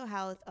 nourishing mental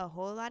health, a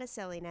whole lot of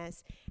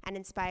silliness, and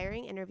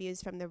inspiring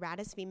interviews from the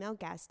raddest female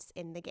guests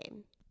in the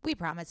game. We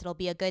promise it'll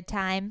be a good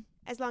time.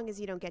 As long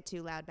as you don't get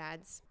too loud,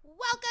 Mads.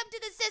 Welcome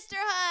to the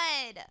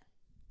sisterhood!